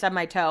in and I stubbed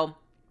my toe.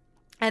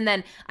 And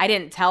then I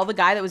didn't tell the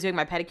guy that was doing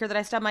my pedicure that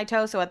I stubbed my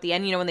toe. So at the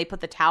end, when they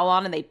put the towel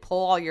on and they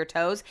pull all your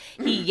toes,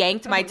 he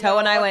yanked my toe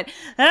and I went,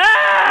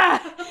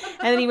 ah!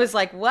 And then he was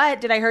like, what?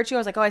 Did I hurt you? I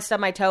was like, I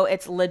stubbed my toe.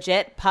 It's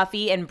legit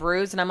puffy and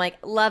bruised. And I'm like,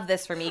 love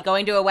this for me.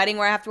 Going to a wedding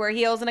where I have to wear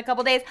heels in a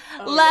couple days.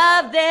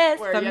 Love this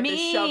where for you me. Have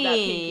to shove that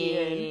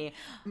pinky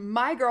in.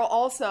 My girl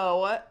also,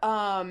 what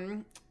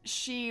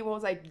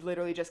was I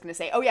literally just going to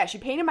say? Oh yeah, she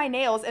painted my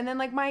nails and then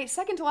like my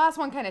second to last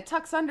one kind of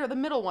tucks under the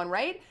middle one,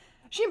 right?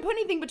 She didn't put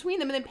anything between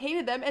them and then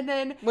painted them and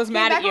then Was came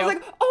mad back at you. and was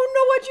like, oh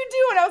no, what'd you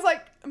do? And I was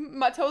like,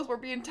 my toes were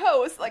being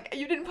toast. Like,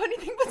 you didn't put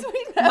anything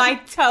between them. My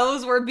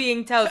toes were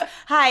being toast.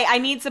 Hi, I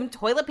need some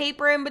toilet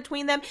paper in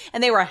between them.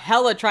 And they were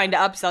hella trying to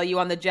upsell you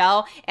on the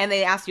gel. And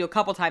they asked you a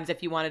couple times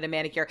if you wanted a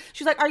manicure.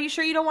 She's like, are you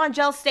sure you don't want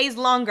gel stays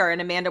longer?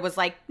 And Amanda was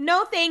like,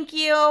 no, thank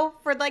you.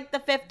 For like the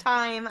 5th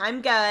time.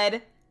 I'm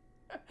good.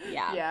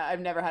 Yeah. Yeah, I've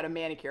never had a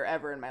manicure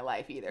ever in my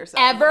life either. So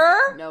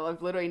Ever? No,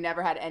 I've literally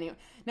never had any.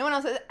 No one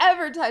else has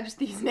ever touched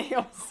these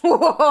nails.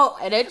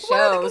 And it What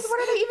are shows.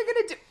 they even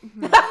gonna do?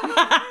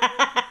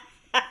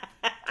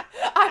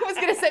 I was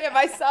gonna say it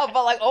myself,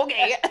 but like,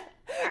 okay.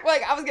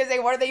 Like, I was gonna say,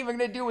 what are they even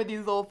gonna do with these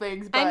little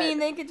things? But I mean,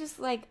 they could just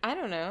like, I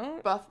don't know.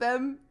 buff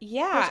them.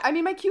 Yeah. Which, I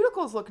mean, my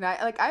cuticles look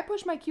nice. Like, I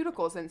push my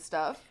cuticles and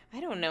stuff.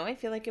 I don't know. I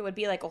feel like it would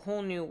be like a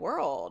whole new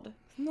world.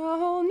 A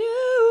whole new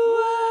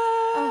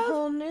A world.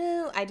 whole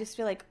new. I just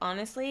feel like,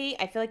 honestly,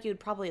 I feel like you would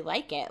probably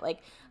like it. Like,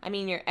 I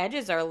mean, your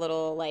edges are a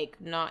little like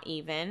not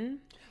even.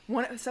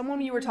 Someone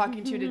you were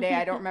talking to today,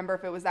 I don't remember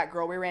if it was that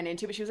girl we ran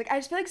into, but she was like, I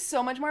just feel like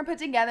so much more put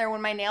together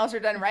when my nails are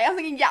done right. I was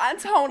thinking, yeah,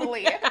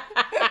 totally. AKA,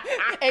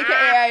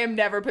 I am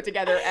never put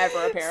together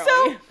ever, apparently.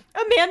 So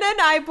Amanda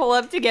and I pull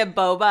up to get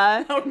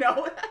boba, Oh,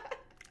 no.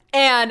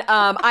 and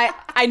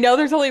I know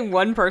there's only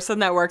one person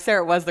that works there.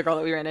 It was the girl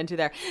that we ran into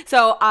there.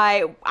 So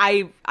I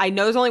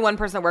know there's only one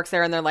person that works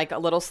there, and they're like a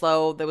little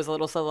slow. That was a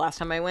little slow the last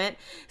time I went.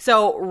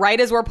 So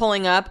right as we're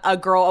pulling up, a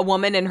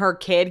woman and her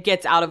kid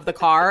gets out of the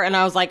car, and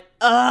I was like,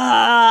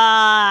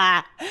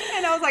 ugh.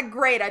 And I was like,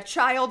 great, a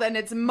child and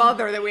its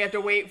mother that we have to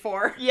wait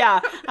for.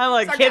 Yeah, I'm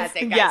like, kids.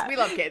 Sarcastic, guys. Yeah, We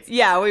love kids.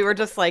 Yeah, we were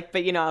just like,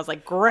 but I was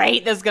like,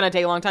 great, this is gonna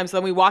take a long time. So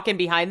then we walk in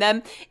behind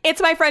them.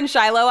 It's my friend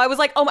Shiloh. I was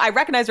like, oh, I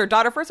recognized her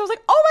daughter first. I was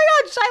like, oh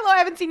my God, Shiloh, I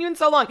haven't seen you in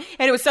so long.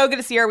 And it was so good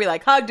to see her. We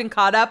like hugged and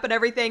caught up and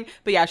everything.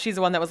 But yeah, she's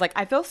the one that was like,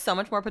 I feel so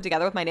much more put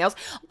together with my nails.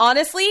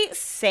 Honestly,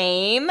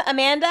 same,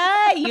 Amanda.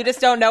 You just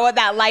don't know what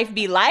that life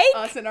be like.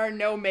 Us and our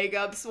no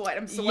makeup sweat.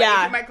 I'm sweating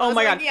Yeah. through my clothes. Oh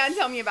my I'm like, God. yeah,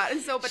 tell me about it.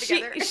 It's so put together.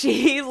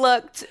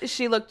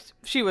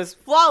 She was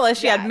flawless.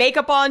 She had Yeah.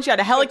 makeup on. She had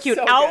a hella looked cute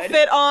so outfit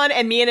good. on.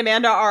 And me and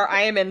Amanda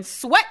I am in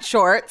sweat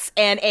shorts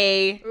and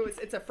a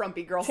It's a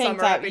frumpy girl tank summer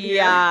top. up in here.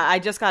 Yeah, I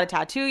just got a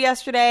tattoo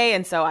yesterday,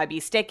 and so I be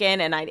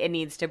sticking, and it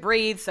needs to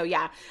breathe. So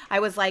yeah, I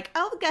was like,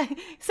 oh, God,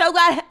 so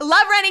glad.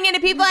 Love running into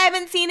people I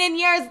haven't seen in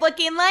years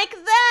looking like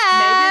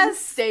Megan this.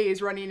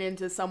 stays running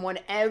into someone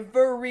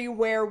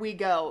everywhere we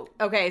go.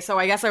 Okay, so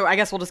I guess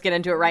we'll just get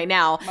into it right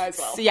now. Might as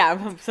well. So,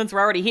 yeah, since we're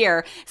already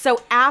here.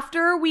 So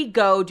after we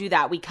go do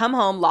that, we come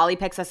home, Lolly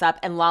picks us up,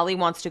 and Lolly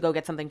wants to go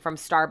get something from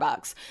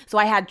Starbucks. So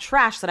I had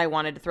trash that I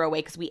wanted to throw away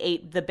because we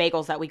ate the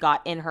bagels that we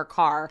got in her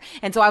car.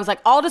 And so I was like,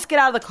 I'll just get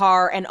out of the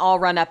car and I'll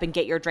run up and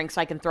get your drink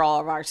so I can throw all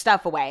of our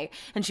stuff away.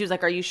 And she was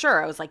like, are you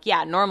sure? I was like,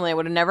 yeah, normally I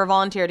would have never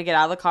volunteered to get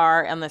out of the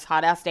car on this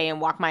hot ass day and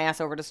walk my ass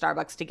over to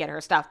Starbucks to get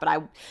her stuff. But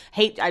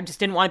I just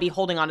didn't want to be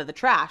holding onto the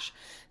trash.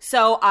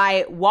 So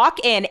I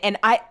walk in and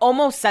I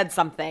almost said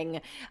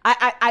something.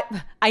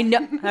 I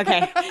know.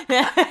 Okay.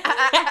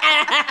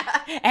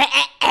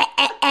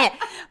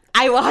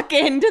 I walk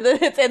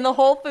it's in the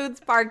Whole Foods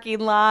parking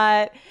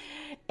lot.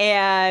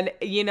 And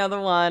you know the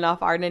one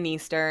off Arden and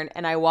Eastern.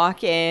 And I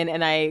walk in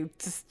and I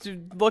just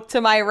look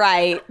to my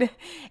right.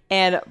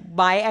 And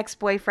my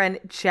ex-boyfriend,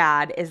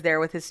 Chad, is there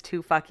with his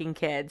 2 fucking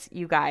kids.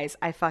 You guys,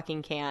 I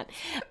fucking can't.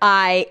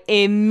 I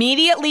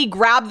immediately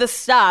grabbed the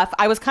stuff.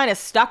 I was kind of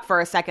stuck for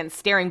a second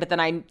staring, but then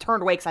I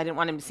turned away because I didn't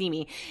want him to see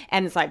me.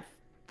 And it's like,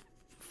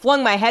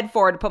 flung my head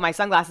forward to put my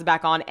sunglasses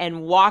back on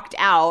and walked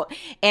out.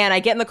 And I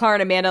get in the car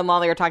and Amanda and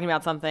Lolly are talking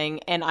about something.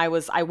 And I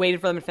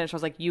waited for them to finish. I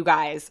was like, you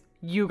guys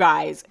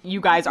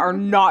are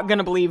not going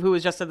to believe who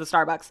was just at the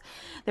Starbucks.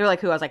 They were like,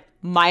 who? I was like,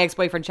 my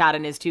ex-boyfriend Chad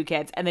and his 2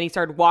 kids. And then he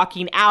started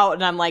walking out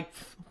and I'm like,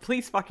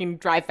 please fucking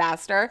drive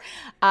faster.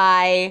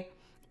 I'm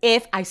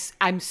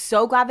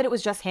so glad that it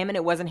was just him and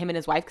it wasn't him and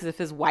his wife, because if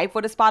his wife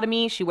would have spotted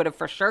me, she would have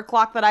for sure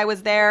clocked that I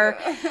was there.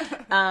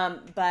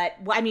 But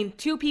I mean,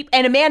 2 people,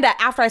 and Amanda,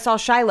 after I saw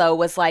Shiloh,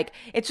 was like,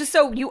 it's just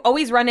so, you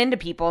always run into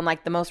people in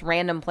like the most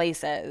random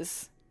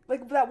places.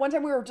 Like that one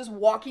time we were just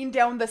walking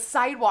down the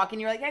sidewalk and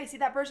you're like, hey, see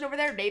that person over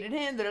there? Dated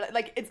him?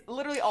 Like, it's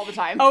literally all the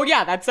time. Oh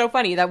yeah, that's so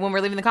funny that when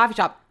we're leaving the coffee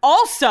shop.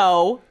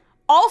 Also,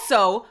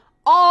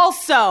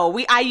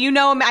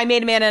 I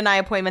made Amanda and I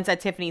appointments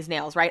at Tiffany's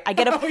Nails, right?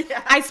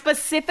 I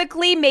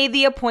specifically made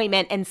the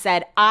appointment and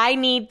said, I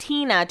need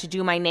Tina to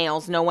do my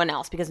nails, no one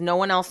else, because no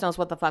one else knows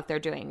what the fuck they're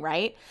doing,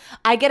 right?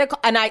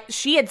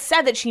 She had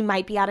said that she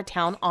might be out of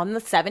town on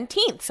the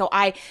 17th. So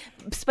I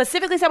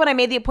specifically said when I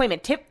made the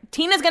appointment,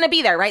 Tina's going to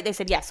be there, right? They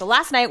said yes. So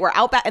last night we're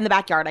out in the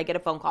backyard. I get a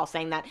phone call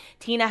saying that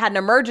Tina had an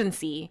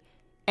emergency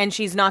and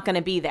she's not going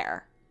to be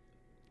there.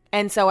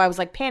 And so I was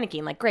like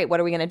panicking, like, great, what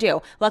are we going to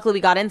do? Luckily, we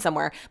got in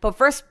somewhere. But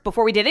first,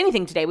 before we did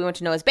anything today, we went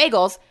to Noah's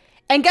Bagels.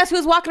 And guess who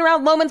was walking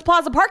around Loman's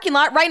Plaza parking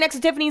lot right next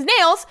to Tiffany's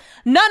Nails?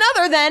 None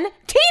other than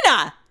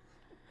Tina.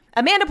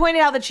 Amanda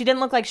pointed out that she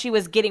didn't look like she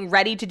was getting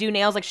ready to do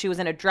nails, like she was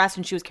in a dress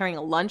and she was carrying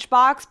a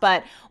lunchbox.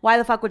 But why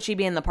the fuck would she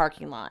be in the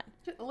parking lot?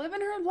 Just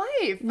living her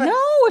life. No,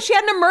 she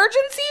had an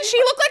emergency. She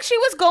looked like she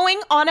was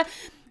going on a...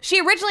 She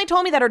originally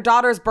told me that her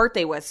daughter's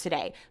birthday was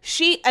today.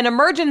 An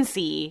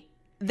emergency.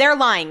 They're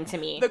lying to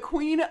me. The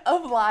queen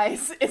of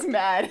lies is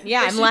mad.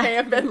 Yeah, she may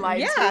have been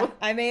lied to.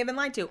 I may have been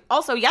lied to.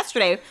 Also,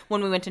 yesterday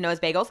when we went to Noah's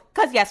Bagels,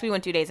 because yes, we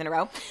went 2 days in a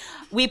row,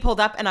 we pulled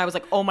up and I was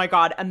like, oh my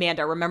God,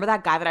 Amanda, remember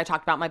that guy that I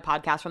talked about in my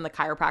podcast from the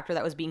chiropractor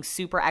that was being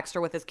super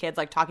extra with his kids,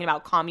 like talking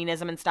about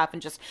communism and stuff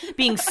and just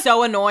being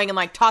so annoying and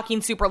like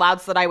talking super loud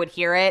so that I would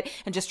hear it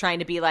and just trying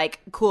to be like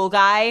cool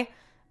guy?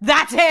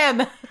 That's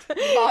him.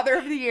 Father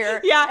of the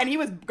year. Yeah. And he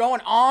was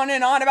going on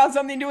and on about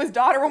something to his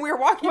daughter when we were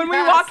walking When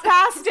past. we walked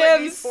past It's like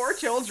him. these poor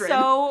children.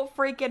 So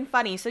freaking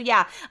funny. So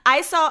yeah, I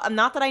saw,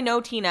 not that I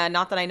know Tina,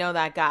 not that I know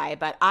that guy,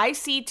 but I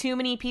see too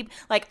many people.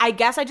 Like, I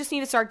guess I just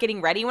need to start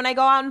getting ready when I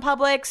go out in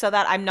public so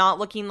that I'm not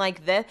looking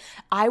like this.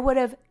 I would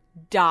have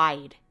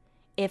died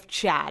if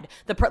Chad,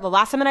 the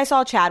last time that I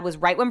saw Chad was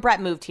right when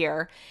Brett moved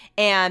here,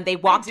 and they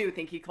walked. I do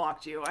think he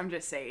clocked you. I'm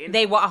just saying.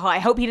 I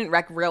hope he didn't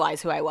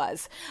realize who I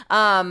was.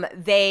 Him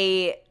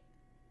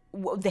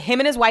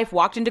and his wife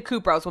walked into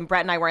Cooper's when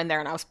Brett and I were in there,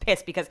 and I was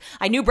pissed because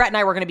I knew Brett and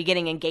I were going to be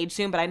getting engaged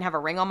soon, but I didn't have a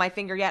ring on my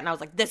finger yet, and I was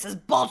like, this is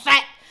bullshit.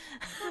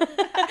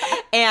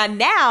 And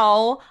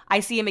now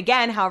I see him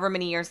again, however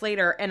many years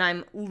later, and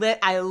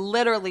I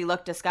literally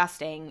look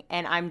disgusting,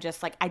 and I'm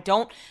just like,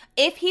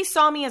 if he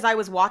saw me as I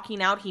was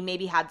walking out, he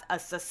maybe had a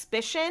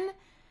suspicion.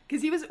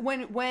 Because he was,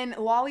 when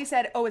Lolly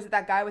said, oh, is it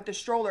that guy with the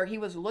stroller, he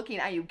was looking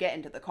at you get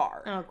into the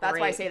car. Oh, That's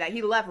why I great. say that.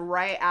 He left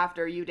right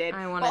after you did.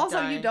 I wanna But also,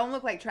 die. you don't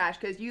look like trash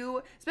because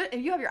you have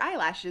your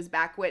eyelashes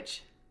back,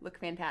 which look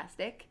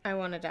fantastic. I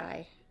want to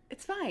die.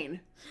 It's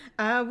fine.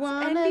 I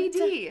want to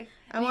NBD.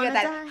 And you got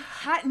that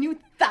hot new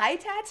thigh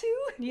tattoo?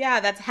 Yeah,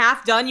 that's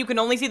half done. You can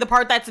only see the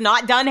part that's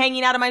not done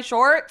hanging out of my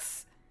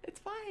shorts. It's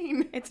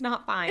fine. It's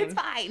not fine. It's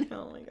fine.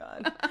 Oh my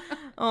God.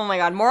 Oh my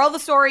God. Moral of the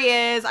story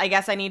is, I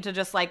guess I need to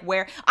just like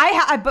wear,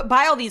 I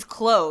buy all these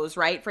clothes,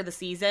 right, for the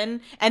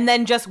season, and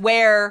then just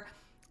wear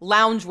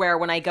loungewear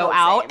when I go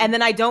out, same. and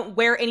then I don't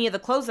wear any of the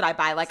clothes that I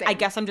buy. Like, I Same.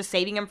 guess I'm just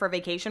saving them for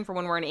vacation for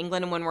when we're in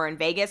England and when we're in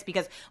Vegas,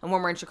 and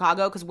when we're in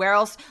Chicago, because where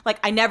else, like,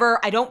 I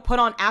don't put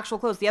on actual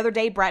clothes. The other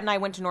day, Brett and I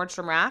went to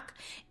Nordstrom Rack,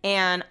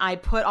 and I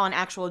put on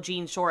actual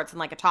jean shorts and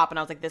like a top, and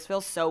I was like, this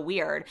feels so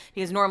weird,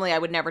 because normally I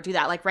would never do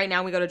that. Like, right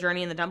now we go to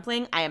Journey and the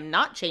Dumpling, I am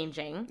not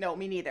changing. No,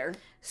 me neither.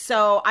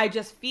 So I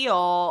just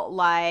feel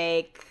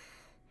like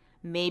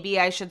maybe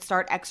I should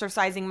start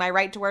exercising my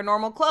right to wear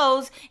normal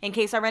clothes in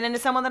case I run into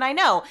someone that I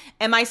know.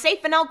 Am I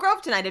safe in Elk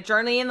Grove tonight at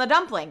Journey and the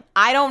Dumpling?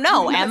 I don't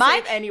know. You're Am not I?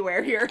 safe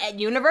anywhere here? At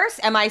Universe?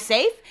 Am I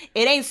safe?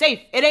 It ain't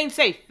safe. It ain't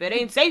safe. It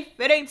ain't safe.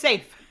 It ain't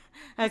safe.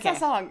 What's Okay. that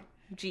song?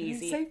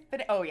 Jeezy. Safe,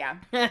 but oh yeah.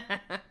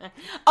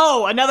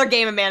 Oh, another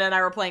game Amanda and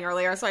I were playing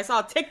earlier. So I saw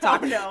a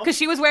TikTok. Oh, no. Because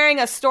she was wearing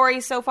a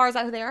story so far. Is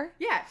that who they are?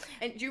 Yeah.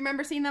 And do you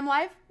remember seeing them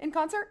live in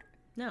concert?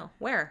 No.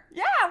 Where?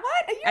 Yeah,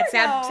 what? A year At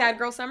ago. Sad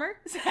Girl Summer?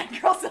 Sad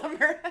Girl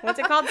Summer. What's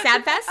it called?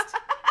 Sad Fest?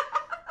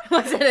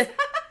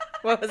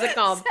 What was it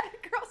called?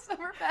 Sad Girl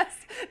Summer Fest.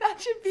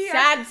 That should be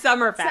Sad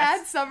Summer Fest.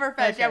 Sad Summer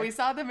Fest. Okay. Yeah, we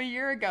saw them a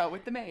year ago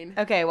with the Maine.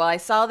 Okay, well, I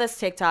saw this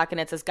TikTok,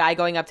 and it's this guy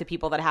going up to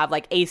people that have,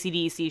 like,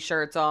 AC/DC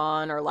shirts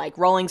on or, like,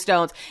 Rolling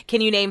Stones.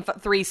 Can you name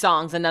 3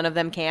 songs? And none of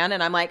them can.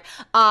 And I'm like,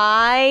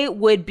 I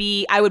would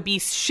be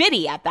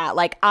shitty at that.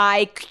 Like,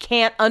 I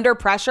can't, under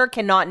pressure,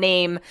 cannot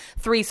name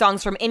 3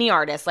 songs from any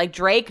artist. Like,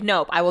 Drake,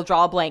 nope, I will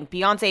draw a blank.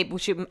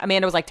 Beyonce,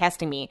 Amanda was, like,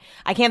 testing me.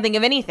 I can't think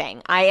of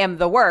anything. I am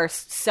the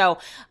worst. So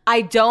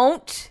I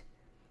don't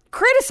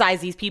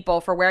criticize these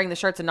people for wearing the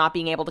shirts and not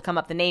being able to come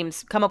up with the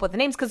names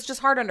because it's just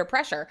hard under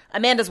pressure.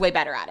 Amanda's way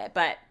better at it,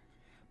 but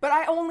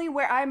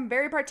I'm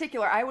very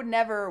particular. I would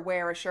never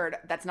wear a shirt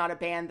that's not a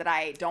band that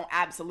I don't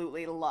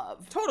absolutely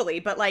love.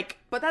 totally. But like,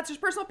 But that's just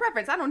personal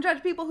preference. I don't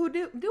judge people who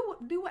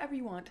do whatever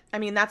you want. I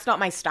mean, that's not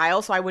my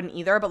style, so I wouldn't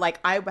either. But like,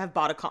 I have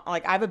bought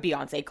I have a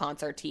Beyonce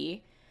concert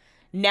tee.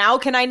 Now,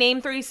 can I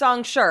name 3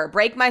 songs? Sure.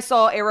 Break My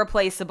Soul,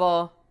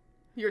 Irreplaceable.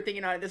 You were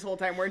thinking on it this whole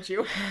time, weren't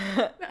you?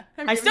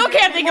 I still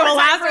can't think of a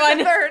last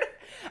one. Third.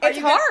 It's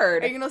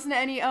hard. Are you gonna listen to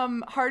any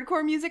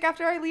hardcore music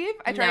after I leave?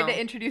 I tried No.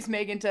 to introduce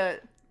Megan to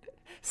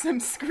some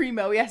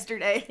screamo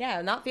yesterday. Yeah,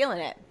 I'm not feeling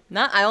it.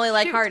 I only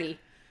like Shoot. Hardy.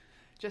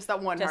 Just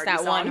that one Just Hardy that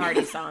song. one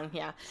Hardy song,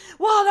 yeah.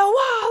 Wall to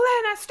wall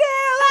and I still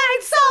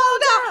ain't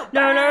sold out.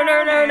 No, no,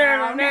 no, no,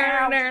 no, no,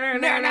 no,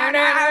 no, no,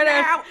 no,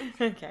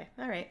 no. Okay,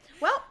 all right.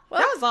 Well,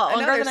 that was all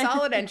longer Another than I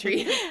solid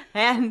entry.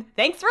 And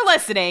thanks for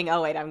listening.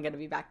 Oh, wait, I'm going to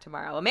be back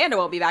tomorrow. Amanda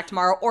won't be back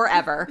tomorrow or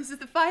ever. This is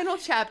the final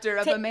chapter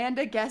of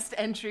Amanda guest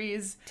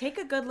entries Take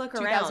a good look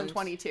around.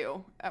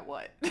 2022. At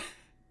what?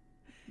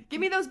 Give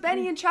me those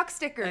Benny and Chuck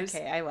stickers.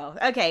 Okay, I will.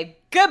 Okay,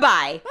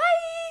 goodbye.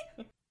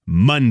 Bye.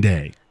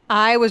 Monday.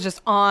 I was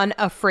just on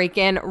a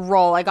freaking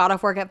roll. I got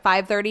off work at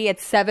 5:30.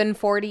 It's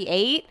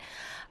 7:48.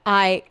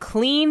 I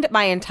cleaned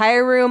my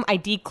entire room. I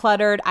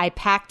decluttered. I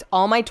packed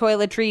all my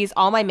toiletries,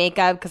 all my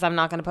makeup, because I'm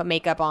not going to put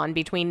makeup on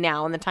between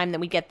now and the time that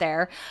we get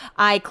there.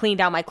 I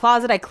cleaned out my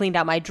closet. I cleaned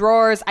out my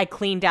drawers. I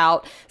cleaned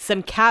out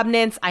some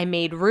cabinets. I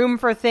made room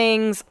for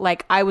things.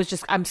 Like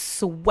I'm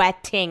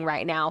sweating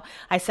right now.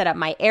 I set up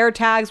my air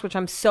tags, which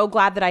I'm so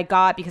glad that I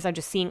got because I'm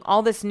just seeing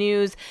all this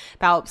news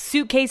about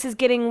suitcases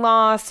getting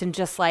lost and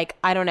just like,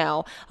 I don't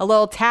know, a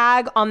little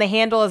tag on the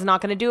handle is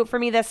not going to do it for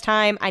me this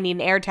time. I need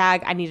an air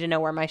tag. I need to know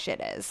where my shit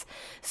is.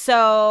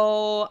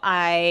 So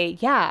I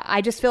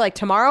just feel like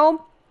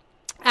tomorrow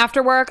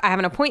after work, I have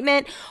an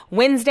appointment.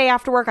 Wednesday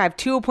after work, I have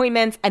 2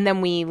 appointments. And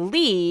then we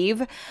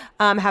leave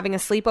having a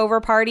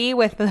sleepover party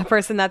with the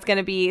person that's going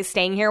to be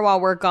staying here while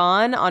we're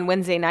gone on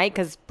Wednesday night.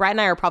 Because Brett and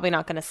I are probably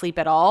not going to sleep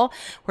at all.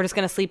 We're just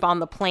going to sleep on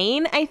the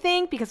plane, I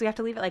think, because we have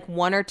to leave at like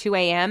 1 or 2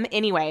 a.m.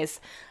 Anyways,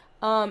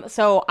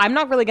 so I'm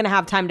not really going to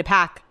have time to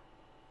pack.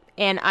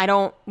 And I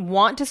don't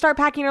want to start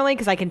packing early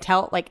because I can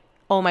tell, like,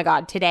 oh my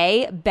God,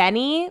 today,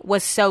 Benny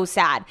was so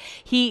sad.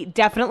 He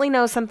definitely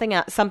knows something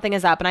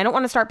is up, and I don't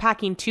want to start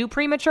packing too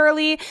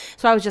prematurely.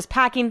 So I was just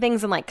packing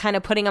things and like kind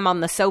of putting them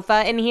on the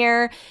sofa in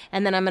here.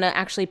 And then I'm going to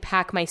actually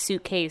pack my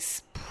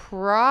suitcase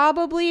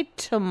probably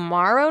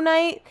tomorrow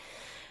night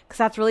because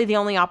that's really the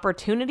only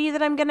opportunity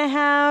that I'm going to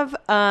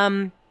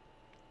have.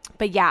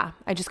 But yeah,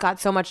 I just got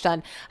so much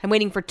done. I'm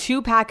waiting for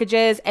 2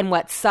 packages, and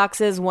what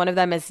sucks is one of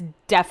them is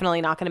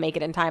definitely not going to make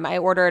it in time. I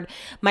ordered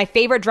my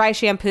favorite dry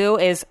shampoo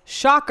is,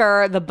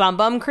 shocker, the Bum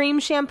Bum Cream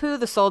shampoo,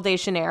 the Sol de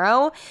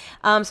Janeiro.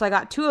 So I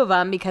got 2 of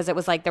them because it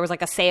was like there was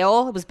like a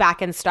sale. It was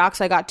back in stock,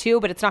 so I got 2,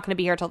 but it's not going to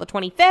be here till the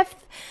 25th.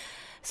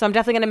 So I'm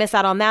definitely going to miss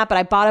out on that. But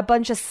I bought a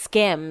bunch of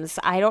Skims.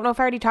 I don't know if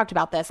I already talked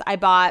about this. I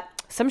bought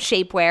some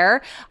shapewear.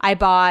 I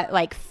bought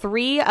like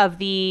 3 of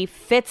the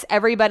Fits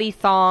Everybody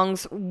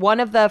thongs, 1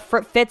 of the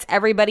Fits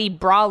Everybody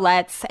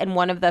bralettes, and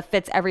 1 of the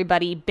Fits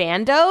Everybody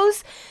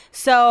bandos.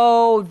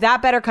 So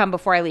that better come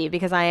before I leave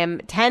because I am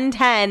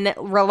 10/10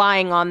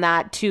 relying on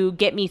that to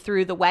get me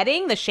through the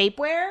wedding, the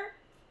shapewear.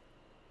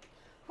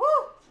 Woo!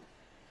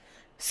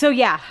 So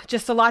yeah,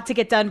 just a lot to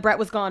get done. Brett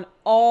was gone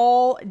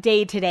all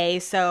day today.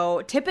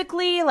 So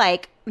typically,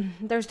 like,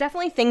 there's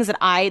definitely things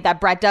that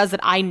Brett does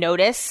that I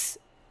notice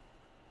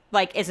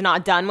like is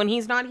not done when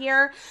he's not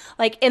here.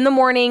 Like in the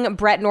morning,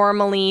 Brett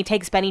normally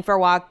takes Benny for a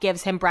walk,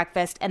 gives him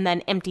breakfast, and then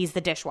empties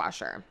the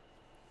dishwasher.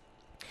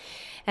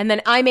 And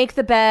then I make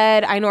the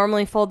bed. I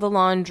normally fold the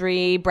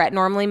laundry. Brett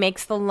normally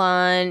makes the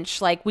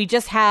lunch. Like we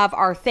just have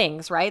our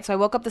things, right? So I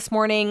woke up this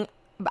morning.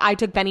 I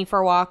took Benny for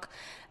a walk.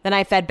 Then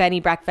I fed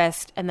Benny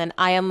breakfast, and then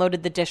I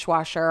unloaded the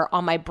dishwasher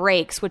on my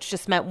breaks, which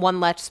just meant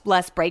one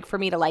less break for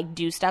me to like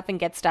do stuff and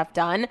get stuff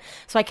done.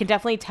 So I can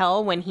definitely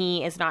tell when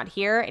he is not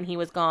here, and he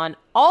was gone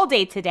all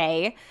day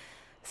today.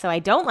 So I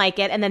don't like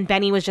it. And then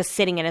Benny was just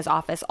sitting in his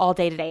office all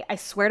day today. I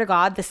swear to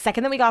God, the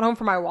second that we got home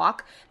from our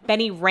walk,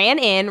 Benny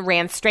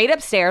ran straight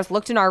upstairs,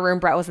 looked in our room,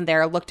 Brett wasn't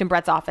there, looked in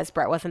Brett's office,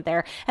 Brett wasn't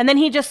there. And then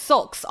he just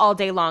sulks all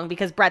day long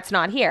because Brett's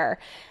not here.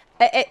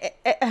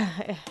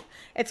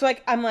 It's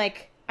like, I'm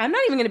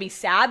not even going to be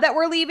sad that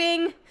we're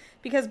leaving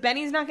because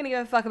Benny's not going to give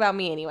a fuck about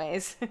me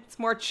anyways. It's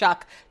more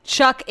Chuck.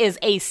 Chuck is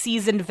a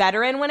seasoned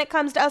veteran when it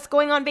comes to us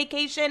going on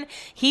vacation.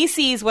 He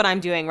sees what I'm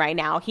doing right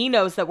now. He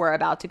knows that we're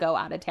about to go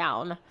out of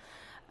town.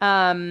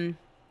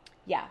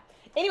 Yeah.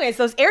 Anyways,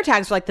 those air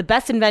tags are like the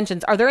best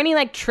inventions. Are there any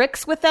like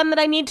tricks with them that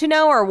I need to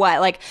know or what?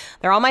 Like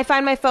they're on my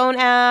Find My Phone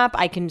app.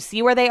 I can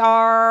see where they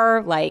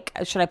are. Like,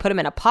 should I put them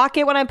in a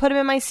pocket when I put them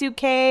in my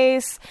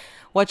suitcase?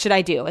 What should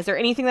I do? Is there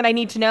anything that I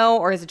need to know,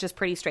 or is it just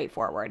pretty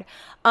straightforward?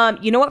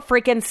 You know what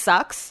freaking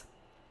sucks?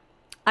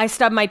 I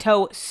stubbed my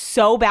toe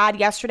so bad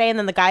yesterday, and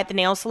then the guy at the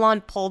nail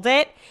salon pulled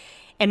it,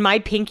 and my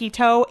pinky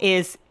toe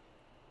is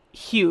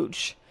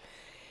huge.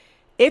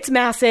 It's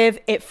massive.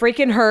 It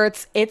freaking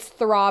hurts. It's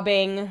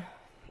throbbing.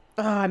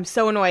 Oh, I'm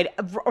so annoyed.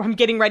 I'm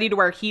getting ready to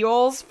wear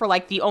heels for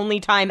like the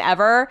only time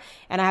ever,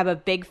 and I have a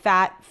big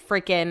fat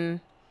freaking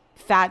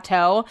fat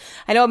toe.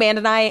 I know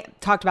Amanda and I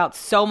talked about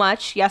so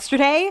much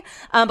yesterday,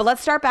 but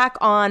let's start back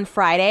on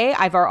Friday.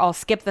 I'll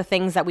skip the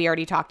things that we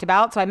already talked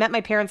about. So I met my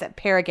parents at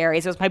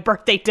Paragary's. It was my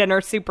birthday dinner,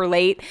 super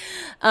late.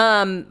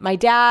 My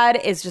dad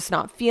is just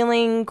not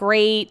feeling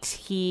great.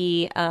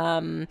 He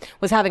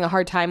was having a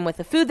hard time with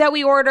the food that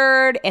we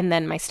ordered, and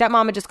then my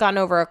stepmom had just gotten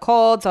over a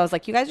cold. So I was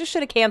like, you guys just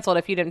should have canceled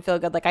if you didn't feel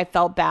good. Like I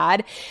felt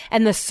bad.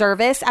 And the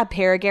service at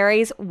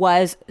Paragary's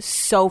was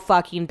so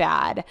fucking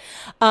bad.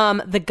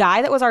 The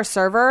guy that was our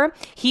server,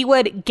 he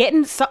would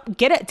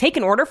take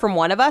an order from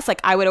one of us.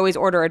 Like I would always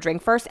order a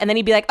drink first, and then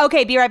he'd be like,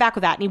 okay, be right back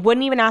with that. And he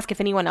wouldn't even ask if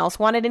anyone else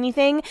wanted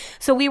anything.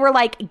 So we were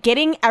like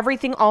getting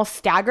everything all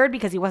staggered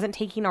because he wasn't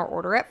taking our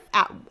order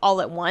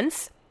all at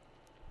once.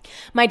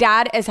 My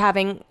dad is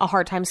having a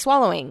hard time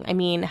swallowing. I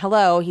mean,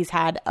 hello, he's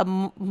had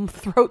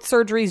throat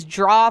surgeries,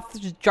 jaw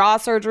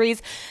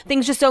surgeries.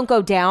 Things just don't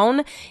go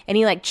down, and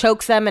he like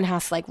chokes them and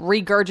has to like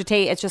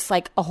regurgitate. It's just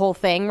like a whole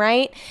thing,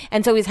 right?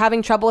 And so he's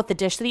having trouble with the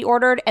dish that he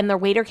ordered, and the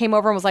waiter came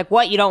over and was like,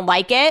 "What, you don't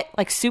like it?"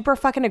 Like super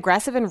fucking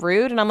aggressive and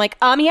rude. And I'm like,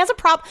 he has a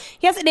problem.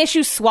 He has an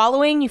issue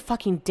swallowing, you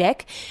fucking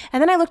dick.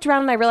 And then I looked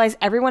around and I realized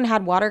everyone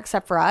had water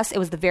except for us. It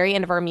was the very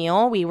end of our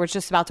meal. We were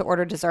just about to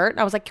order dessert. And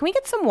I was like, "Can we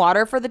get some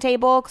water for the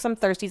table? Because I'm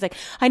thirsty." He's like,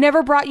 "I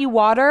never brought you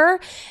water."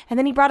 And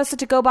then he brought us a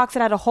to-go box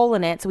that had a hole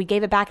in it. So we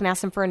gave it back and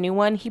asked him for a new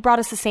one. He brought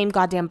us the same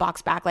goddamn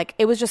box back. Like,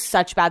 it was just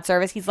such bad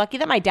service. He's lucky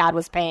that my dad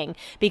was paying,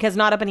 because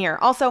not up in here.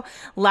 Also,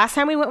 last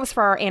time we went was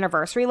for our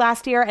anniversary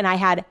last year, and I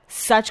had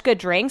such good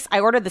drinks. I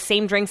ordered the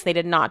same drinks. They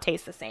did not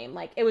taste the same.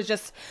 Like, it was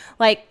just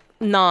like,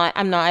 I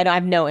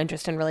have no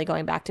interest in really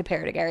going back to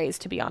Paradigary's,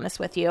 to be honest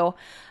with you.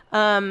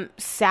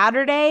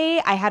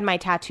 Saturday, I had my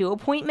tattoo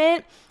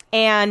appointment,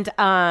 and,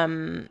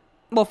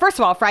 well, first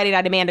of all, Friday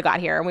night, Amanda got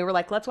here, and we were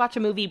like, let's watch a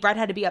movie. Brett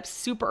had to be up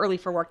super early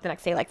for work the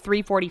next day, like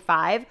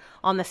 3:45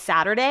 on the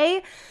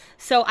Saturday.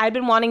 So I'd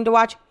been wanting to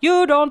watch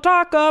You Don't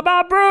Talk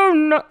About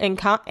Bruno,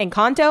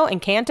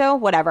 Encanto,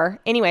 whatever.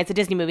 Anyway, it's a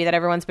Disney movie that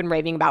everyone's been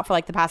raving about for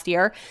like the past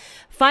year.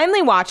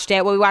 Finally watched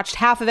it. Well, we watched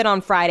half of it on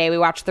Friday. We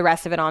watched the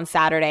rest of it on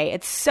Saturday.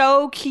 It's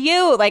so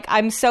cute. Like,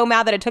 I'm so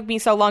mad that it took me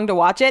so long to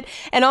watch it.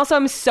 And also,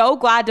 I'm so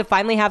glad to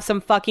finally have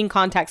some fucking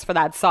context for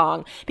that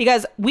song,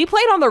 because we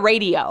played on the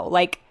radio.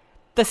 Like,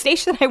 the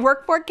station that I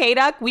work for,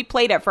 KDUK, we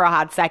played it for a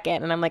hot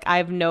second. And I'm like, I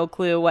have no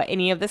clue what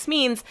any of this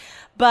means.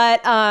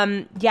 But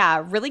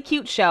yeah, really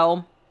cute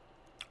show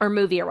or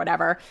movie or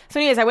whatever.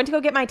 So anyways, I went to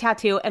go get my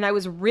tattoo, and I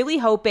was really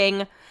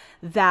hoping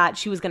that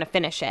she was going to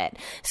finish it.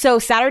 So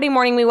Saturday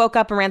morning, we woke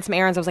up and ran some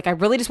errands. I was like, I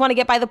really just want to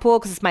get by the pool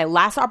because it's my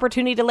last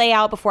opportunity to lay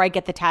out before I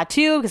get the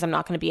tattoo, because I'm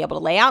not going to be able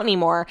to lay out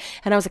anymore.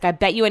 And I was like, I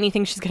bet you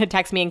anything she's going to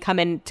text me and come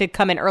in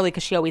early,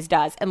 because she always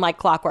does. And like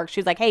clockwork, she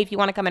was like, hey, if you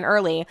want to come in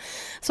early.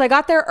 So I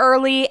got there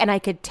early, and I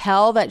could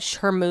tell that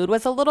her mood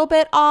was a little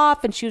bit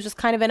off, and she was just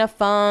kind of in a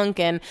funk.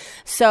 And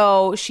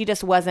so she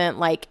just wasn't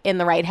like in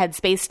the right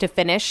headspace to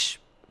finish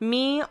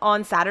me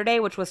on Saturday,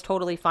 which was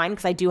totally fine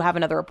because I do have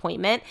another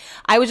appointment.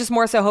 I was just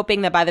more so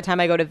hoping that by the time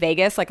I go to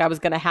Vegas, like, I was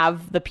going to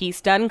have the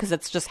piece done, because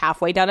it's just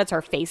halfway done. It's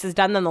her face is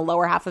done, then the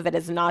lower half of it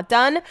is not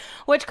done,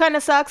 which kind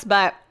of sucks.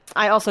 But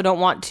I also don't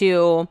want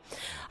to.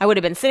 I would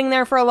have been sitting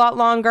there for a lot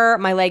longer.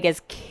 My leg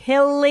is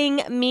killing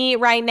me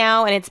right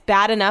now, and it's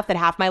bad enough that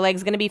half my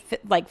leg's going to be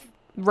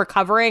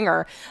recovering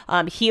or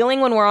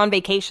healing when we're on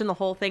vacation. The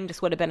whole thing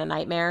just would have been a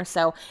nightmare.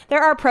 So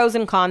there are pros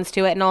and cons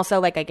to it. And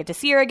also, like, I get to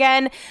see her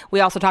again.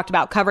 We also talked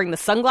about covering the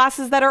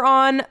sunglasses that are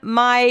on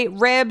my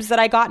ribs that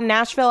I got in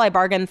Nashville. I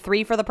bargained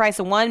 3 for the price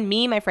of 1.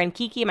 Me, my friend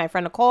Kiki, my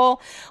friend Nicole,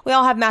 we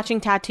all have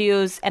matching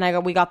tattoos,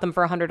 and we got them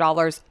for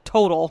 $100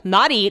 total,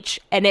 not each,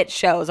 and it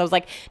shows. I was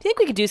like, do you think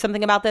we could do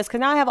something about this? Because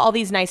now I have all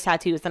these nice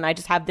tattoos, and I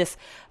just have this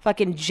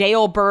fucking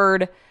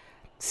jailbird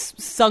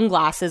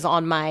sunglasses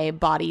on my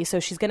body.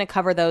 So she's going to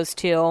cover those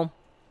too.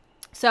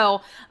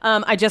 So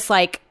I just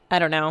I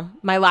don't know.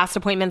 My last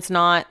appointment's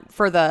not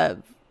for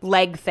the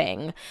leg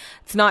thing.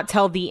 It's not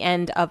till the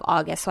end of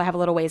August. So I have a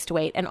little ways to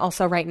wait. And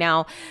also right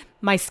now,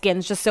 my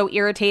skin's just so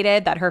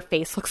irritated that her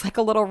face looks like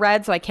a little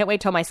red. So I can't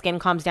wait till my skin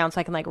calms down so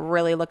I can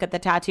really look at the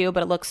tattoo,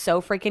 but it looks so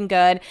freaking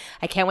good.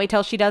 I can't wait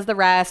till she does the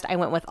rest. I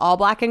went with all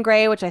black and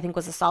gray, which I think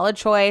was a solid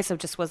choice. I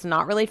just was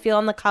not really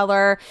feeling the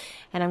color.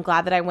 And I'm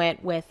glad that I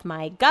went with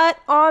my gut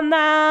on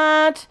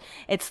that.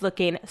 It's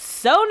looking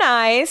so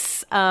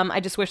nice.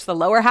 I just wish the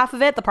lower half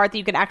of it, the part that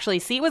you can actually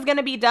see, was going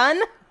to be done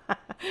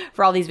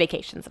for all these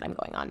vacations that I'm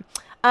going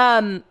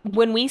on.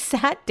 When we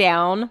sat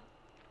down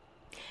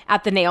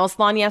at the nail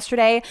salon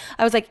yesterday,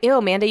 I was like, ew,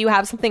 Amanda, you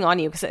have something on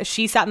you. Because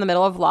she sat in the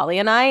middle of Lolly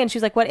and I, and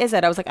she's like, what is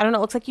it? I was like, I don't know.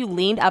 It looks like you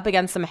leaned up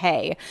against some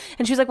hay.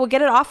 And she's like, well,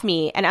 get it off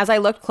me. And as I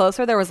looked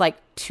closer, there was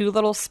 2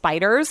 little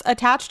spiders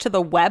attached to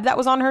the web that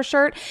was on her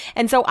shirt.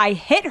 And so I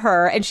hit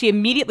her, and she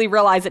immediately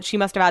realized that she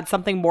must have had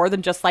something more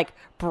than just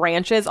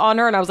branches on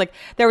her. And I was like,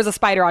 there was a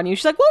spider on you.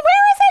 She's like, well,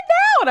 where is it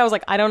now? And I was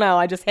like, I don't know.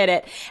 I just hit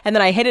it. And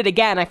then I hit it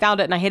again. I found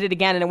it and I hit it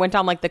again, and it went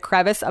down the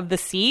crevice of the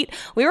seat.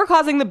 We were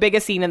causing the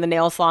biggest scene in the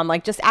nail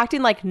salon, just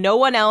acting like no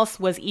one else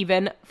was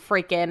even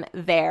freaking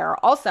there.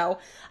 Also,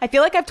 I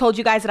feel like I've told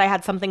you guys that I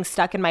had something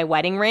stuck in my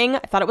wedding ring. I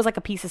thought it was a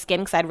piece of skin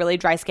because I had really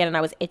dry skin and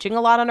I was itching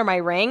a lot under my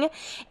ring.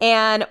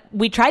 And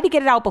we tried to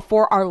get it out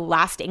before our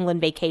last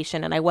England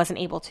vacation, and I wasn't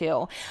able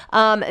to.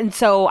 And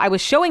so I was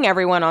showing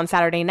everyone on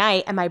Saturday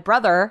night, and my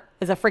brother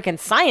is a freaking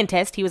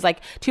scientist. He was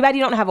like, too bad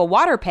you don't have a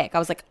water pick. I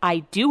was like, I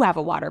do have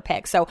a water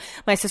pick. So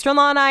my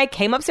sister-in-law and I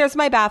came upstairs to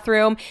my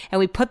bathroom, and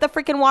we put the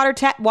freaking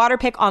water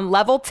pick on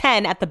level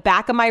 10 at the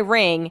back of my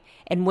ring.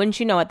 And wouldn't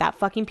you know it, that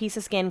fucking piece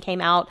of skin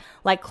came out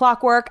like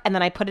clockwork. And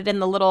then I put it in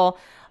the little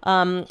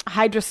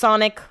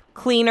hydrosonic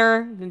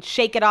cleaner and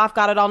shake it off,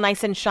 got it all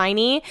nice and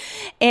shiny.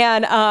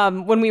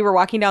 And when we were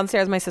walking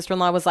downstairs, my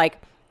sister-in-law was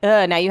like,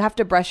 now you have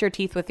to brush your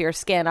teeth with your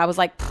skin. I was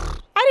like,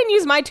 I didn't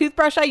use my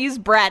toothbrush. I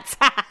used Brett's.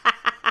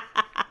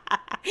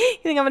 You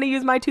think I'm going to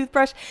use my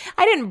toothbrush?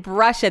 I didn't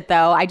brush it,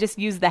 though. I just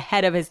used the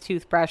head of his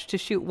toothbrush to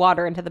shoot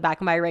water into the back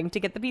of my ring to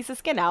get the piece of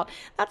skin out.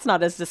 That's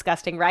not as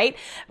disgusting, right?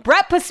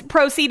 Brett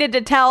proceeded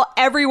to tell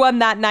everyone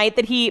that night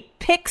that he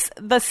picks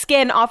the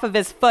skin off of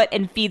his foot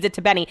and feeds it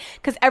to Benny,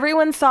 because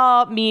everyone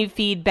saw me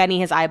feed Benny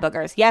his eye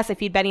boogers. Yes, I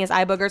feed Benny his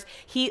eye boogers.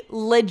 He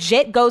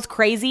legit goes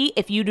crazy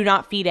if you do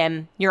not feed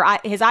him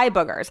his eye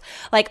boogers.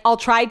 Like, I'll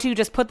try to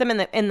just put them in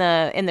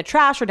the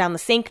trash or down the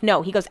sink.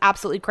 No, he goes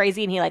absolutely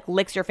crazy and he like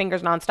licks your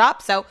fingers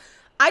nonstop. So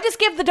I just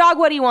give the dog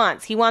what he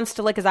wants. He wants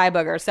to lick his eye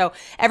booger. So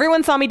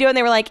everyone saw me do it and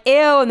they were like,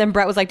 ew. And then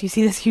Brett was like, do you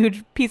see this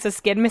huge piece of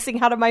skin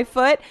missing out of my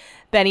foot?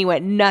 Benny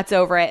went nuts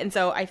over it. And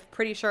so I'm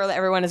pretty sure that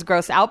everyone is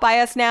grossed out by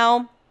us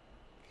now.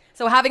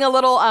 So having a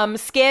little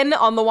skin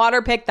on the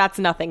water pick, that's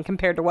nothing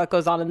compared to what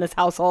goes on in this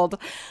household.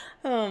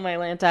 Oh, my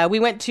Lanta. We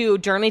went to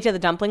Journey to the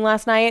Dumpling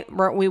last night.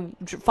 We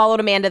followed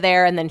Amanda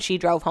there, and then she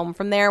drove home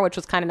from there, which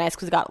was kind of nice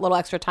because we got a little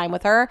extra time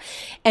with her.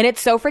 And it's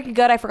so freaking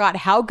good. I forgot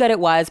how good it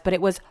was, but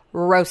it was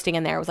roasting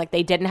in there. It was like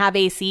they didn't have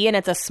AC, and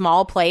it's a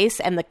small place,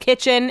 and the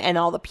kitchen and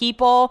all the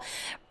people.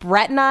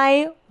 Brett and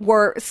I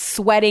were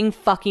sweating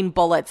fucking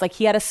bullets. Like,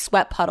 he had a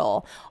sweat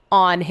puddle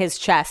on his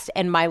chest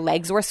and my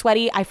legs were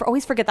sweaty. I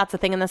always forget that's the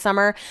thing in the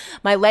summer.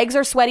 My legs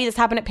are sweaty. This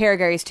happened at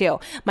Paraguay's too.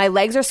 My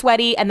legs are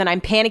sweaty and then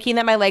I'm panicking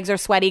that my legs are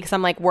sweaty because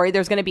I'm like worried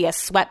there's going to be a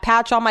sweat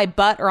patch on my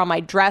butt or on my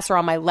dress or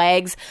on my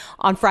legs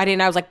on Friday.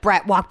 And I was like,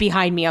 Brett, walk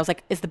behind me. I was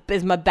like,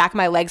 is my back of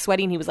my leg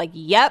sweaty? And he was like,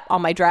 yep,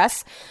 on my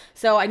dress.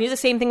 So I knew the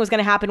same thing was going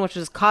to happen, which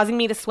was causing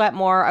me to sweat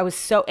more.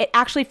 It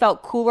actually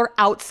felt cooler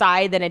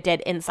outside than it did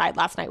inside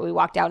last night when we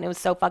walked out, and it was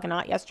so fucking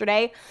hot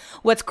yesterday.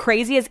 What's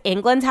crazy is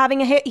England's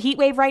having a heat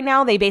wave right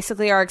now. They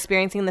basically are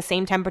experiencing the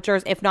same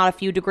temperatures, if not a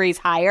few degrees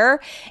higher,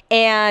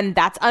 and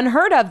that's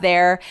unheard of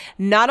there.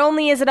 Not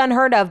only is it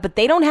unheard of, but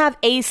they don't have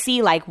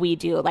AC like we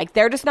do. Like,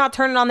 they're just not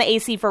turning on the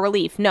AC for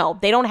relief. No,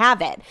 they don't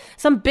have it.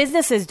 Some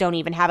businesses don't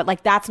even have it.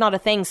 Like, that's not a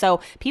thing. So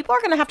people are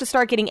going to have to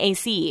start getting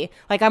AC.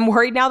 Like, I'm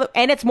worried now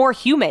and it's more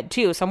humid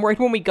too. So I'm worried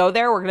when we go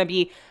there, we're going to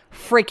be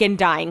freaking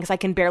dying because I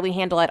can barely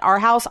handle it. Our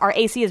house, our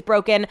AC is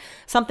broken.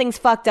 Something's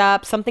fucked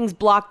up. Something's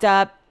blocked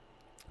up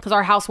because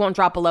our house won't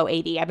drop below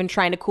 80. I've been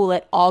trying to cool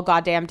it all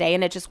goddamn day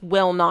and it just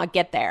will not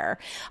get there.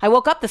 I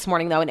woke up this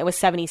morning though and it was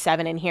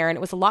 77 in here and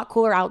it was a lot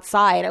cooler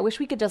outside. I wish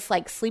we could just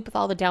like sleep with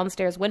all the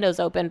downstairs windows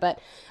open, but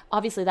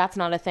obviously that's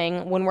not a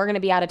thing. When we're going to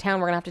be out of town,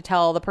 we're going to have to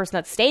tell the person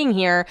that's staying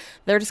here,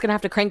 they're just going to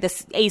have to crank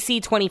this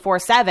AC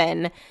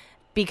 24/7.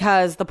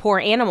 Because the poor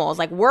animals,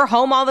 like, we're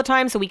home all the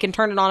time so we can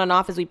turn it on and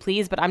off as we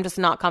please, but I'm just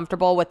not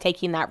comfortable with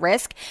taking that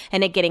risk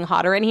and it getting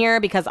hotter in here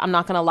because I'm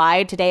not going to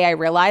lie. Today I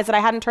realized that I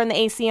hadn't turned the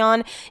AC on.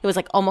 It was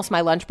like almost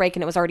my lunch break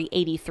and it was already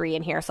 83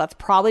 in here. So that's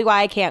probably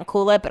why I can't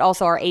cool it, but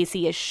also our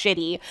AC is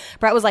shitty.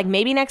 Brett was like,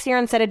 maybe next year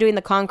instead of doing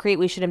the concrete,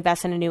 we should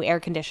invest in a new air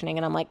conditioning.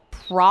 And I'm like,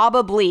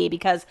 probably,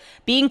 because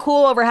being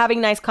cool over having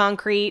nice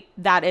concrete,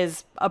 that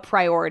is a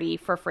priority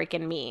for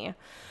freaking me.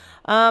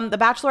 The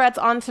Bachelorette's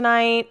on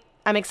tonight.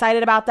 I'm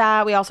excited about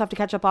that. We also have to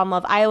catch up on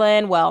Love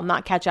Island. Well,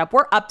 not catch up.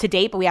 We're up to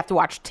date, but we have to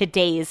watch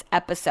today's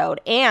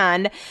episode.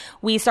 And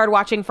we started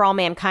watching For All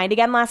Mankind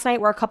again last night.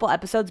 We're a couple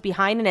episodes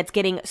behind, and it's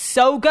getting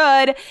so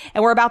good.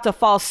 And we're about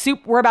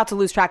to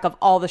lose track of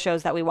all the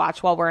shows that we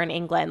watch while we're in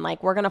England.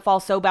 Like, we're gonna fall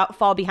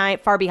far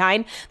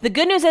behind. The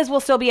good news is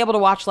we'll still be able to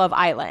watch Love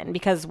Island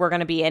because we're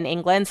gonna be in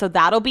England, so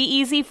that'll be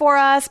easy for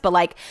us. But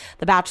like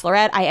The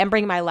Bachelorette, I am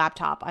bringing my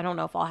laptop. I don't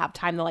know if I'll have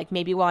time to like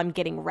maybe while I'm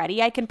getting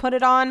ready, I can put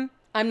it on.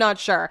 I'm not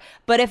sure.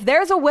 But if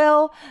there's a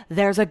will,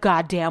 there's a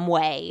goddamn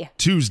way.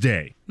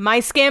 Tuesday. My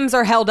Skims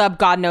are held up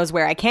God knows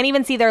where. I can't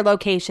even see their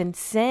location.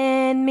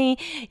 Send me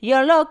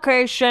your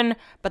location.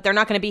 But they're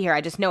not going to be here.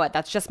 I just know it.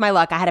 That's just my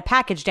luck. I had a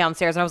package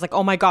downstairs and I was like,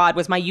 oh my God,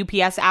 was my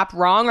UPS app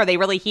wrong? Are they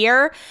really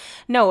here?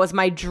 No, it was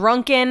my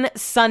drunken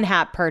sun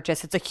hat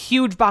purchase. It's a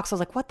huge box. I was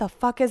like, what the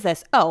fuck is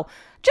this? Oh,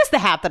 just the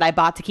hat that I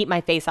bought to keep my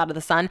face out of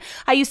the sun.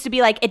 I used to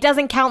be like, it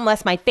doesn't count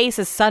unless my face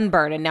is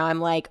sunburned. And now I'm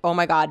like, oh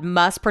my God,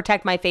 must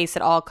protect my face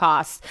at all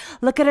costs.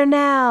 Look at her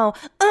now.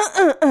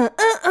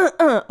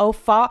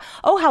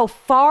 Oh, how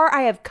far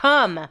I have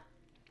come.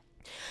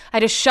 I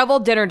just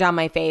shoveled dinner down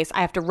my face.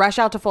 I have to rush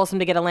out to Folsom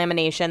to get a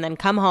lamination, then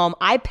come home.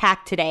 I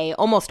packed today.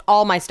 Almost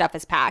all my stuff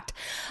is packed.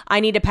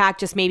 I need to pack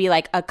just maybe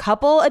like a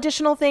couple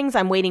additional things.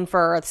 I'm waiting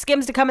for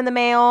Skims to come in the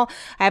mail.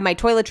 I have my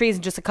toiletries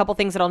and just a couple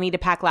things that I'll need to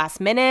pack last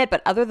minute.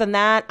 But other than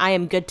that, I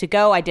am good to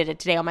go. I did it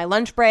today on my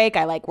lunch break.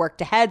 I like worked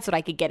ahead so that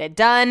I could get it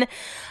done.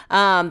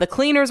 The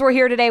cleaners were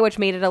here today, which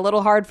made it a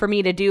little hard for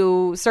me to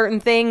do certain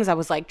things. I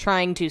was like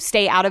trying to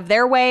stay out of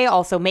their way,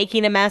 also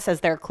making a mess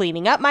as they're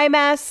cleaning up my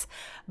mess.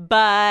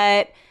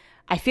 But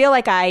I feel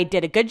like I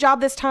did a good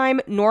job this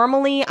time.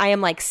 Normally, I am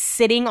like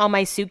sitting on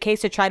my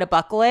suitcase to try to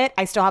buckle it.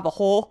 I still have a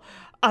whole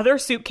other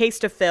suitcase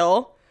to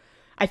fill.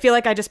 I feel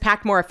like I just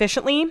packed more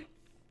efficiently.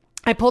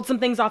 I pulled some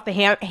things off the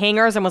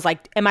hangers and was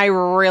like, am I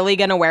really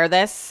going to wear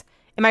this?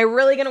 Am I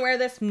really going to wear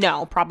this?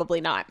 No, probably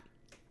not.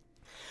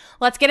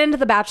 Let's get into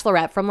the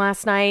Bachelorette from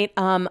last night.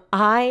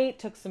 I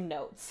took some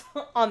notes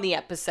on the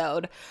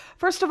episode.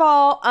 First of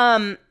all,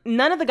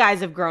 none of the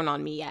guys have grown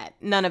on me yet.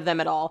 None of them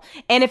at all.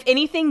 And if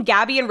anything,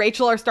 Gabby and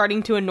Rachel are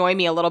starting to annoy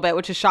me a little bit,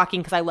 which is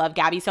shocking because I love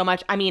Gabby so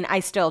much. I mean, I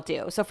still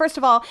do. So first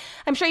of all,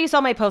 I'm sure you saw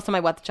my post on my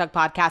What the Chuck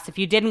podcast. If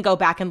you didn't, go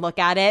back and look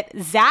at it.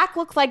 Zach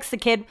looks like the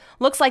kid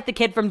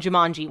from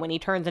Jumanji when he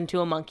turns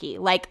into a monkey.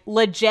 Like,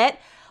 legit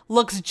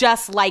looks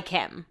just like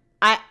him.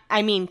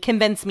 I mean,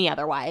 convince me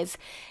otherwise.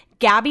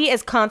 Gabby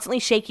is constantly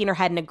shaking her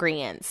head in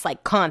agreement,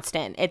 like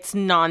constant. It's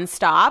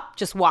nonstop.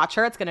 Just watch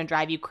her. It's going to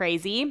drive you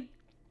crazy.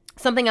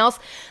 Something else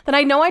that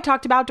I know I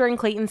talked about during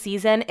Clayton's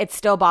season, it's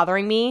still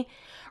bothering me.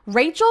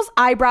 Rachel's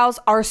eyebrows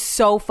are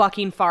so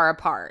fucking far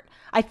apart.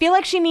 I feel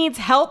like she needs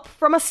help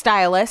from a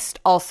stylist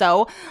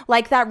also.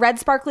 Like that red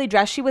sparkly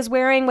dress she was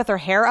wearing with her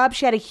hair up,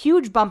 she had a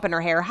huge bump in her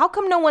hair. How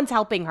come no one's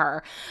helping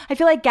her? I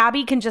feel like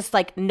Gabby can just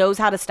like knows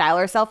how to style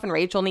herself and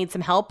Rachel needs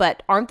some help,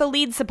 but aren't the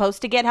leads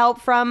supposed to get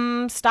help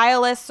from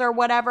stylists or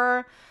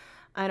whatever?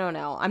 I don't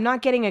know. I'm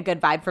not getting a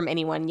good vibe from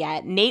anyone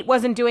yet. Nate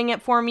wasn't doing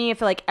it for me. I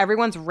feel like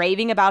everyone's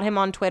raving about him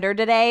on Twitter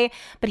today,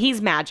 but he's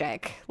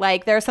magic.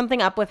 Like there's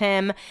something up with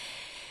him.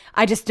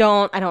 I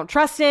don't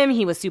trust him.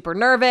 He was super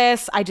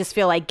nervous. I just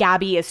feel like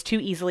Gabby is too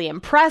easily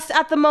impressed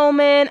at the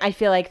moment. I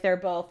feel like they're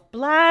both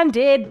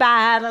blinded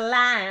by the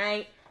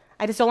light.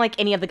 I just don't like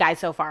any of the guys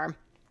so far.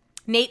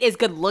 Nate is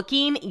good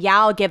looking.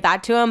 Yeah, I'll give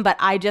that to him, but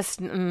I just,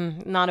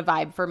 not a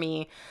vibe for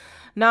me.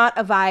 Not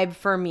a vibe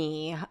for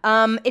me.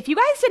 If you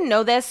guys didn't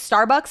know this,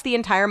 Starbucks the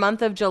entire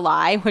month of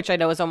July, which I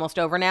know is almost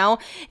over now,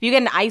 if you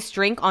get an iced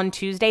drink on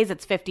Tuesdays,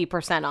 it's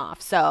 50%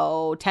 off.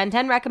 So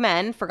 10/10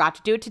 recommend. Forgot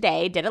to do it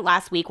today. Did it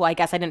last week. Well, I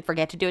guess I didn't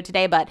forget to do it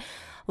today, but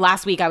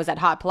last week I was at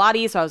Hot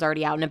Pilates, so I was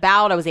already out and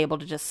about. I was able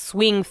to just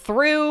swing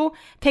through,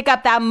 pick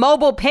up that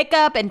mobile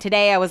pickup, and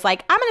today I was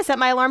like, I'm going to set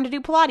my alarm to do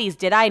Pilates.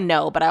 Did I?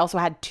 No, but I also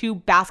had 2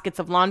 baskets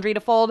of laundry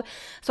to fold.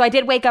 So I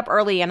did wake up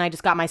early and I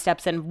just got my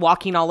steps in,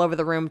 walking all over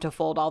the room to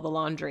fold all the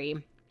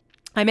laundry.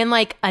 I'm in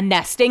like a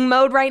nesting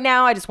mode right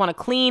now. I just want to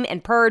clean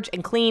and purge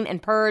and clean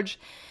and purge.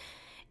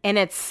 And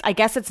I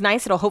guess it's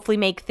nice. It'll hopefully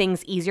make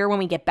things easier when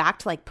we get back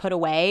to like put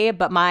away.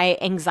 But my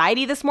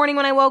anxiety this morning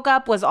when I woke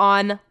up was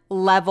on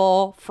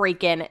level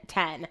freaking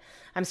 10.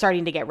 I'm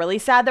starting to get really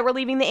sad that we're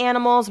leaving the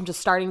animals. I'm just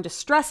starting to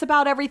stress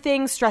about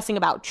everything, stressing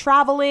about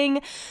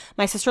traveling.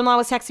 My sister-in-law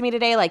was texting me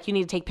today, like, you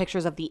need to take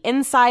pictures of the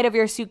inside of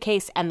your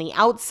suitcase and the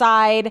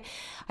outside.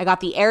 I got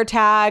the air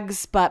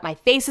tags, but my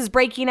face is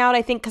breaking out,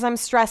 I think, because I'm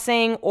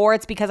stressing, or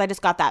it's because I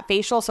just got that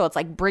facial, so it's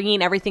like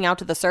bringing everything out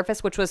to the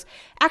surface, which was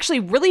actually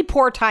really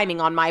poor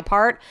timing on my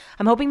part.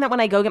 I'm hoping that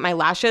when I go get my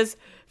lashes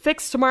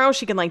fixed tomorrow,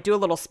 she can like do a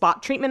little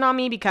spot treatment on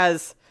me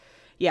because,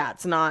 yeah,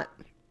 it's not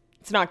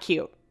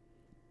cute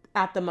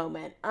at the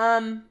moment.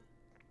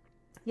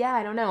 Yeah,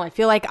 I don't know. I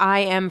feel like I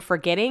am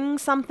forgetting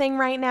something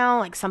right now,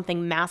 like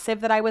something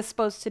massive that I was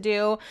supposed to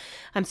do.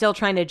 I'm still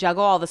trying to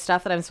juggle all the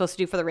stuff that I'm supposed to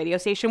do for the radio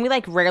station. We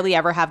like rarely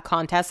ever have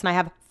contests, and I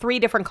have 3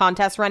 different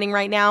contests running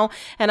right now.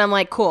 And I'm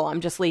like, cool, I'm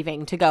just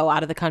leaving to go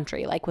out of the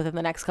country like within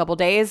the next couple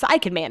days. I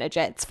can manage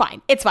it. It's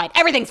fine. It's fine.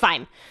 Everything's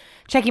fine.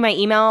 Checking my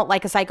email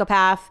like a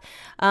psychopath.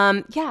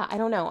 Yeah, I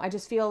don't know. I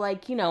just feel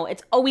like,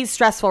 it's always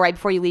stressful right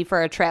before you leave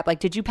for a trip. Like,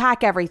 did you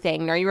pack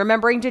everything? Are you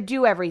remembering to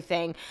do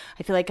everything?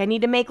 I feel like I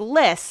need to make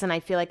lists, and I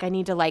feel like I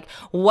need to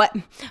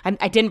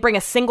I didn't bring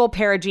a single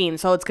pair of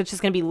jeans, so it's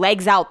just going to be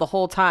legs out the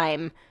whole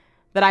time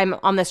that I'm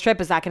on this trip.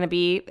 Is that going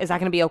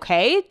to be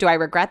okay? Do I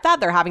regret that?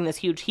 They're having this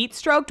huge heat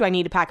stroke. Do I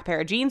need to pack a pair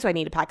of jeans? Do I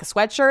need to pack a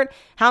sweatshirt?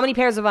 How many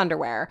pairs of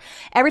underwear?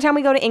 Every time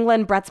we go to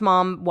England, Brett's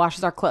mom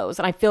washes our clothes,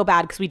 and I feel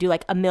bad because we do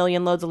like a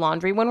million loads of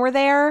laundry when we're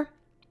there.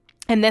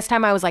 And this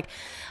time I was like,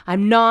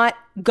 I'm not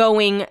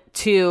going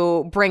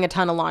to bring a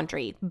ton of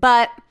laundry,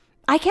 but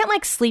I can't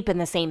like sleep in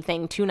the same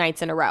thing 2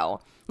 nights in a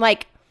row.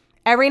 Like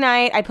every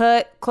night I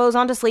put clothes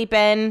on to sleep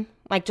in,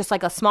 like just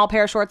like a small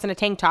pair of shorts and a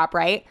tank top,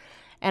 right?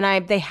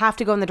 And they have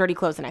to go in the dirty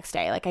clothes the next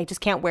day. Like, I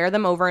just can't wear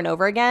them over and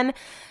over again.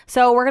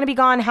 So we're going to be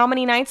gone how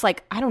many nights?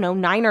 Like, I don't know,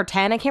 9 or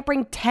 10. I can't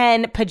bring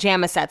 10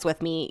 pajama sets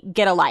with me.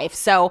 Get a life.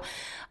 So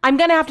I'm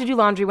going to have to do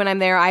laundry when I'm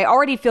there. I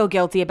already feel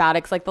guilty about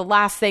it because, like, the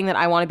last thing that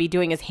I want to be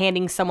doing is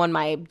handing someone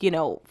my,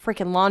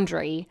 freaking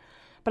laundry.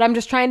 But I'm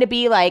just trying to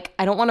be like,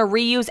 I don't want to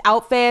reuse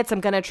outfits.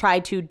 I'm going to try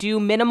to do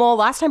minimal.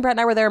 Last time Brett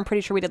and I were there, I'm pretty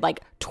sure we did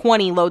like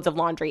 20 loads of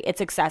laundry. It's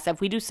excessive.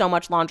 We do so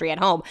much laundry at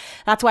home.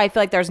 That's why I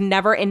feel like there's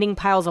never ending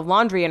piles of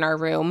laundry in our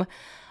room.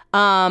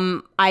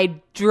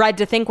 I dread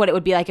to think what it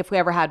would be like if we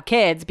ever had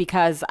kids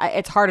because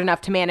it's hard enough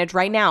to manage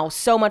right now.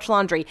 So much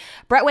laundry.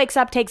 Brett wakes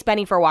up, takes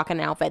Benny for a walk in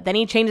an outfit. Then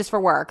he changes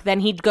for work. Then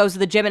he goes to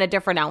the gym in a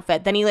different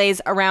outfit. Then he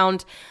lays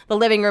around the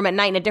living room at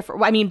night in a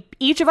different,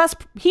 each of us,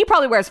 he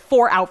probably wears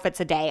 4 outfits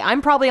a day.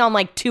 I'm probably on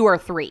like 2 or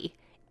 3.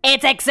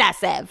 It's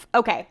excessive.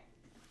 Okay.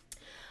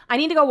 I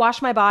need to go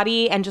wash my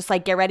body and just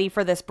like get ready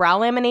for this brow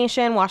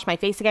lamination, wash my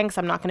face again because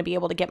I'm not going to be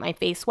able to get my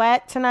face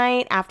wet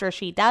tonight after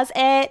she does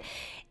it.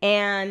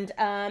 And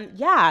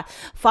yeah,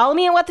 follow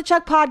me at What the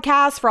Chuck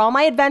podcast for all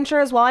my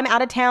adventures while I'm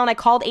out of town. I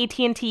called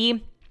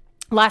AT&T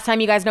Last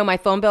time, you guys know, my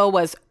phone bill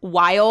was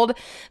wild.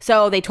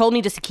 So they told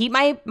me just to keep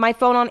my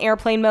phone on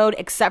airplane mode,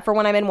 except for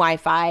when I'm in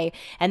Wi-Fi.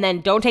 And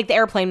then don't take the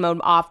airplane mode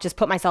off. Just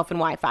put myself in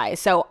Wi-Fi.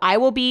 So I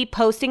will be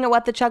posting a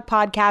What the Chuck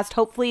podcast.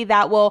 Hopefully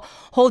that will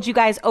hold you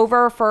guys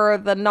over for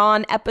the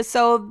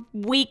non-episode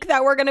week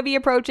that we're going to be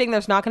approaching.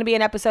 There's not going to be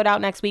an episode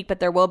out next week, but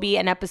there will be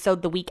an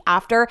episode the week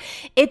after.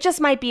 It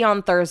just might be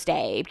on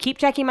Thursday. Keep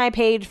checking my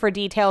page for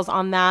details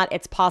on that.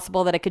 It's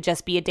possible that it could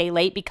just be a day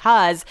late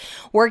because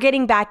we're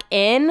getting back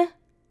in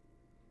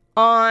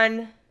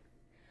on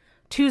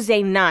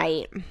Tuesday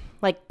night.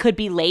 Like, could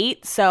be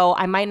late, so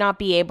I might not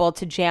be able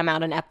to jam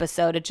out an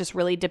episode. It just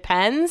really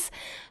depends.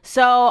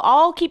 So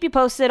I'll keep you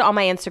posted on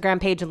my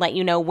Instagram page and let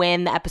you know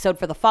when the episode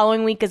for the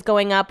following week is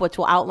going up, which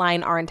will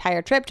outline our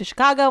entire trip to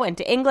Chicago and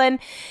to England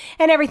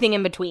and everything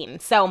in between.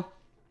 So,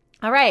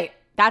 all right,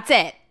 that's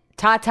it.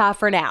 Ta-ta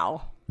for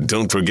now.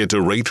 Don't forget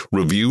to rate,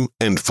 review,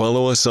 and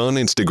follow us on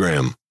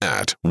Instagram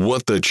at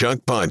What the Chuck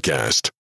Podcast.